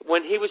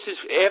 When he was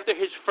after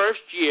his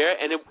first year,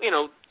 and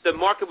the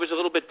market was a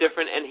little bit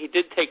different, and he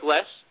did take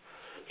less.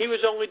 He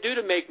was only due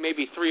to make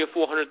maybe $300,000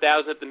 or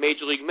 $400,000 at the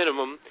major league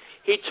minimum.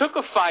 He took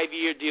a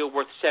 5-year deal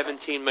worth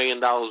 $17 million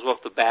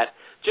off the bat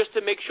just to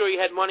make sure he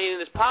had money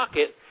in his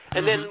pocket.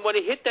 And then when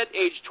he hit that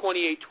age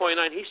 28,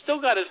 29, he still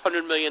got his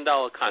 $100 million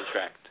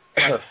contract.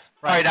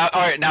 Right.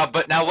 All right. Now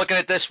looking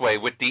at it this way,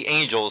 with the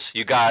Angels,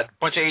 you got a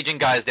bunch of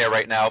aging guys there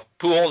right now.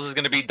 Pujols is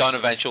going to be done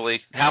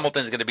eventually.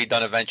 Hamilton's going to be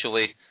done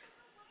eventually.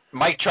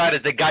 Mike Trout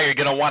is the guy you're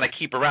going to want to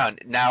keep around.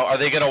 Now, are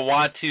they going to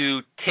want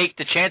to take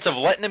the chance of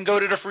letting him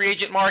go to the free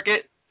agent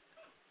market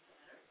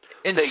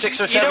in 6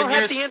 or 7 years? You don't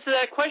have to answer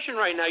that question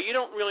right now. You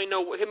don't really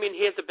know. I mean,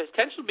 he has the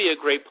potential to be a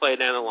great player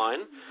down the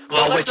line.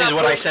 Well, which is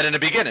what I said in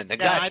the beginning.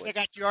 Exactly. Yeah, I think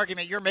that's the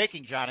argument you're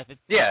making, Jonathan.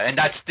 Yeah, and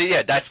that's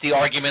the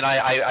argument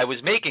I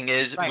was making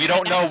is we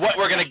don't know what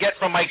we're going to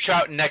get from Mike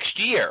Trout next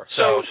year.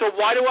 So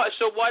why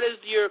does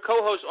your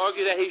co-host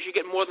argue that he should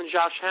get more than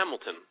Josh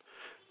Hamilton?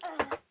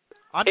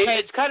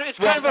 It's kind of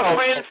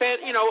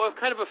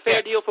a fair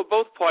deal for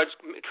both parts.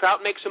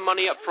 Trout makes some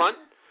money up front,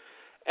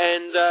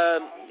 and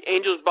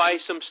Angels buy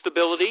some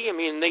stability. I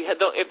mean,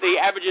 if they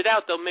average it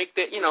out, they'll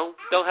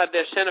have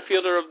their center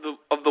fielder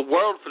of the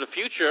world for the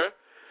future.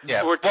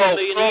 for $10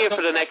 million a year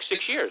for the next 6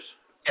 years.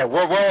 Yeah,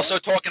 we're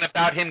also talking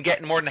about him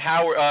getting more than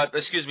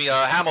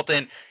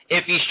Hamilton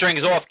if he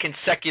strings off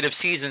consecutive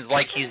seasons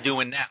like he's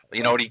doing now.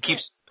 You know, he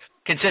keeps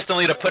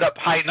consistently to put up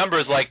high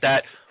numbers like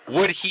that.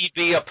 Would he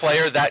be a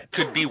player that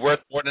could be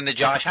worth more than the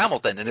Josh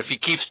Hamilton? And if he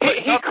keeps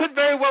he could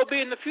very well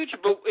be in the future.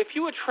 But if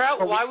you were Trout,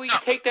 why would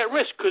you take that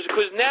risk? Because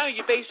now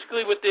you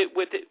basically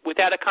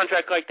without a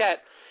contract like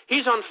that,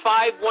 he's on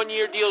 5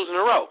 one-year deals in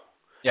a row.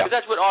 Yeah.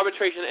 Because that's what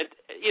arbitration,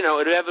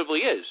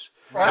 inevitably is.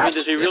 Right. I mean,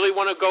 does he really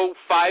want to go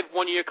 5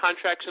 one-year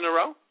contracts in a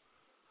row?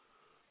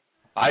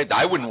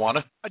 I wouldn't want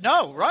to.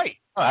 No,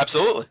 right. Oh,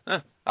 absolutely.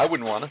 I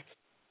wouldn't want to.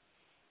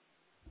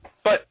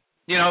 But,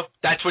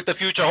 that's what the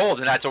future holds,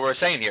 and that's what we're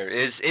saying here.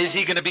 Is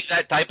he going to be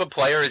that type of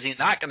player? Is he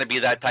not going to be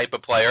that type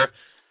of player?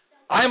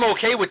 I'm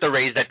okay with the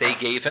raise that they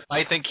gave him.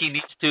 I think he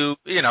needs to,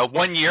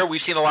 1 year.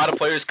 We've seen a lot of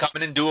players come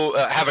in and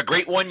have a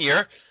great 1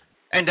 year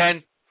and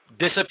then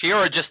disappear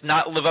or just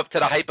not live up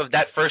to the hype of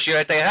that first year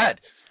that they had.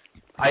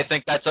 I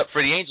think that's up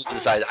for the Angels to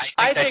decide.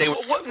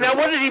 Now,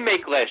 what did he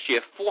make last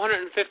year?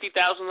 $450,000,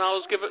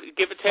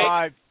 give or take?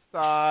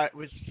 It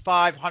was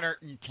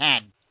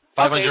 $510.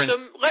 Okay, so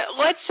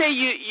let's say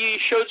you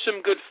showed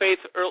some good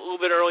faith a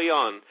little bit early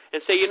on and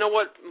say, you know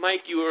what,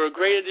 Mike, you were a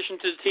great addition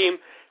to the team.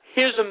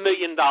 Here's $1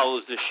 million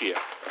this year.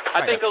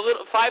 I think a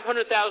little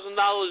 $500,000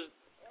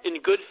 in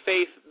good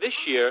faith this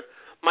year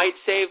might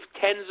save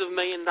tens of $1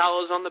 million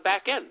on the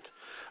back end.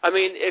 I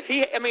mean,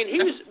 he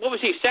was, what was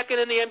he, second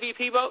in the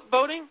MVP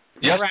voting?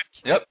 Yes.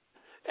 Yep.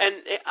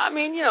 And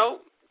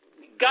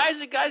guys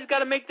got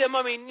to make them.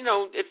 I mean,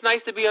 it's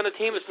nice to be on a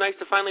team. It's nice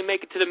to finally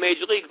make it to the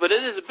major leagues, but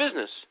it is a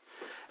business.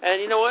 And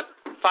you know what?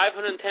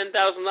 $510,000,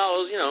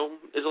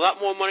 is a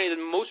lot more money than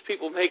most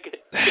people make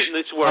in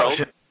this world.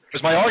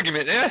 That's my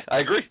argument. Yeah,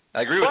 I agree.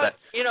 With that.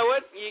 You know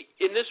what?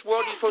 In this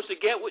world, you're supposed to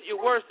get what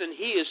you're worth, and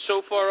he is so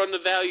far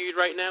undervalued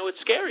right now,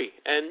 it's scary.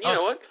 And you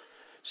know what?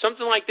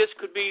 Something like this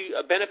could be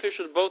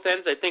beneficial to both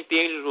ends. I think the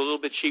Angels were a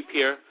little bit cheap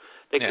here.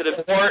 They could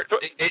have, or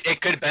it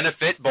could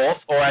benefit both,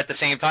 or at the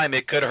same time,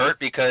 it could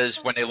hurt because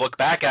when they look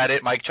back at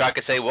it, Mike Trout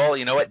could say, well,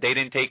 you know what? They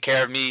didn't take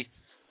care of me,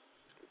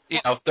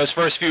 those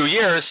first few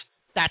years.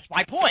 That's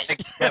my point.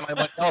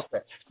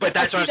 But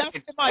that's what I'm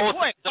saying. My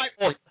point.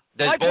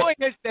 My point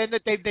is then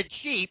that they've been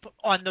cheap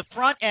on the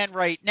front end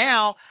right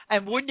now,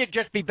 and wouldn't it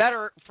just be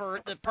better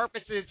for the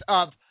purposes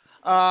of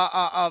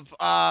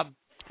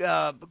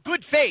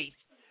good faith?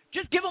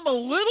 Just give them a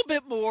little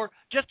bit more,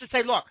 just to say,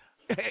 look,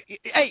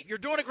 hey,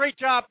 you're doing a great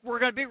job. We're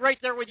going to be right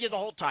there with you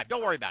the whole time. Don't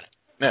worry about it.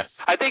 Yeah.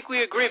 I think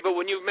we agree, but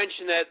when you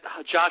mentioned that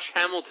Josh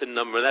Hamilton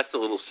number, that's a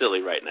little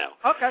silly right now.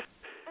 Okay.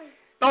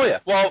 Oh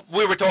yeah. Well,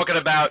 we were talking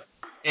about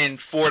in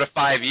 4 to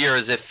 5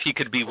 years if he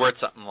could be worth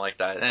something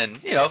like that. And,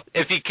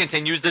 if he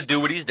continues to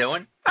do what he's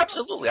doing,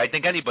 absolutely. I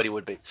think anybody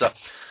would be. So,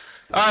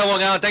 all right,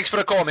 Long Island, thanks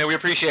for the call, man. We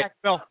appreciate it.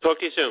 Bill.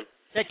 Talk to you soon.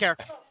 Take care.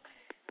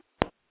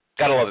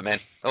 Gotta love it, man.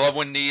 I love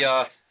when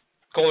the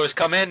callers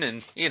come in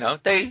and,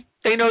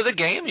 they know the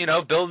game.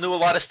 Bill knew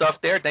a lot of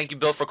stuff there. Thank you,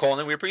 Bill, for calling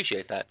in. We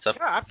appreciate that. So,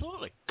 yeah,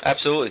 absolutely.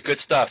 Absolutely. Good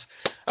stuff.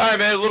 All right,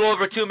 man, a little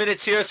over 2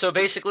 minutes here. So,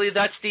 basically,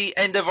 that's the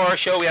end of our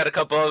show. We had a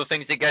couple other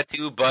things to get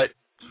to, but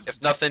if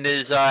nothing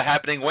is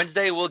happening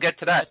Wednesday, we'll get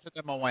to that.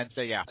 On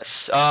Wednesday, yeah.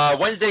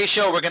 Wednesday's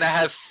show, we're going to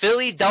have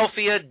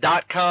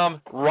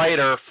Philadelphia.com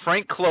writer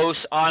Frank Close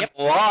on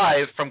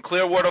live from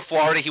Clearwater,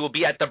 Florida. He will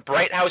be at the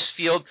Bright House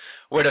Field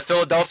where the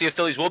Philadelphia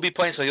Phillies will be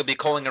playing, so he'll be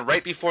calling in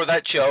right before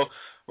that show.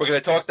 We're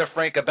going to talk to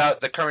Frank about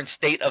the current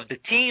state of the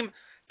team,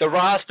 the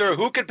roster,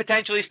 who could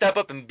potentially step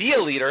up and be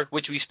a leader,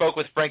 which we spoke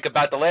with Frank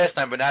about the last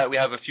time, but now that we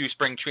have a few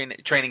spring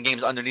training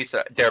games underneath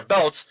their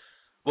belts,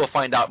 we'll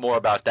find out more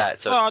about that.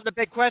 So, well, the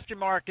big question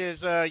mark is,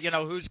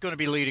 who's going to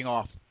be leading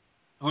off?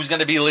 Who's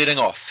going to be leading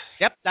off?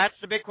 Yep, that's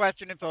the big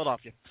question in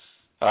Philadelphia.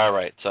 All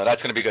right, so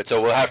that's going to be good.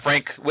 So we'll have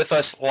Frank with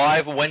us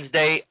live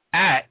Wednesday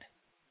at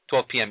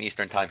 12 p.m.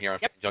 Eastern Time here on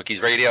Fan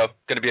Junkies Radio.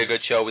 Going to be a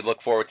good show. We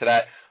look forward to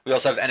that. We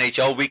also have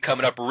NHL Week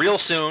coming up real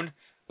soon.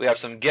 We have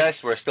some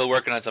guests. We're still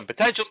working on some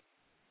potential.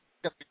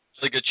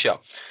 Really good show.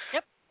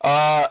 Yep.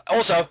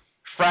 Also,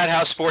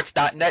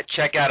 FratHouseSports.net.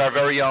 Check out our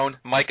very own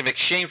Mike of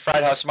Exchange,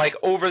 Frat House Mike,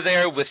 over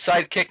there with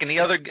Sidekick and the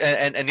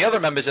other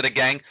members of the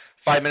gang.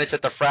 5 minutes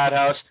at the Frat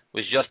House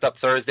was just up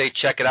Thursday.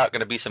 Check it out.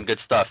 Going to be some good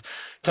stuff.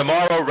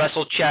 Tomorrow,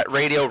 Wrestle Chat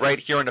Radio right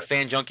here on the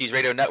Fan Junkies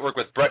Radio Network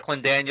with Brett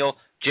Daniel,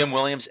 Jim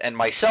Williams, and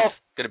myself.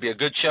 Going to be a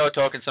good show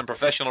talking some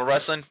professional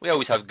wrestling. We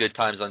always have good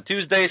times on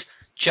Tuesdays.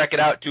 Check it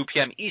out, 2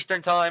 p.m.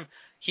 Eastern Time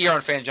here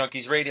on Fan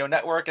Junkies Radio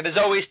Network. And as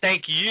always,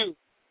 thank you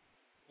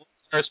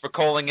for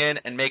calling in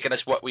and making us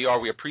what we are.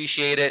 We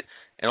appreciate it.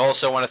 And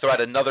also want to throw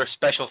out another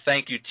special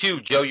thank you to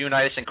Joe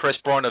Unitas and Chris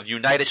Braun of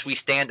Unitas We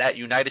Stand at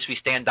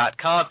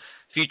UnitasWeStand.com.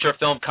 Feature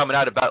film coming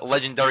out about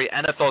legendary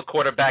NFL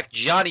quarterback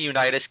Johnny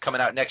Unitas coming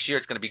out next year.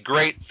 It's going to be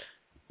great.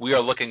 We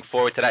are looking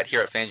forward to that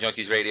here at Fan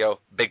Junkies Radio.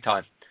 Big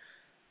time.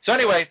 So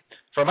anyway,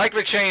 for Mike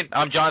McShane,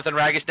 I'm Jonathan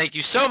Ragus. Thank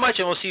you so much,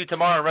 and we'll see you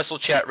tomorrow on Wrestle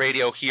Chat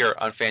Radio here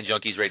on Fan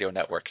Junkies Radio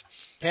Network.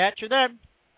 Catch you then.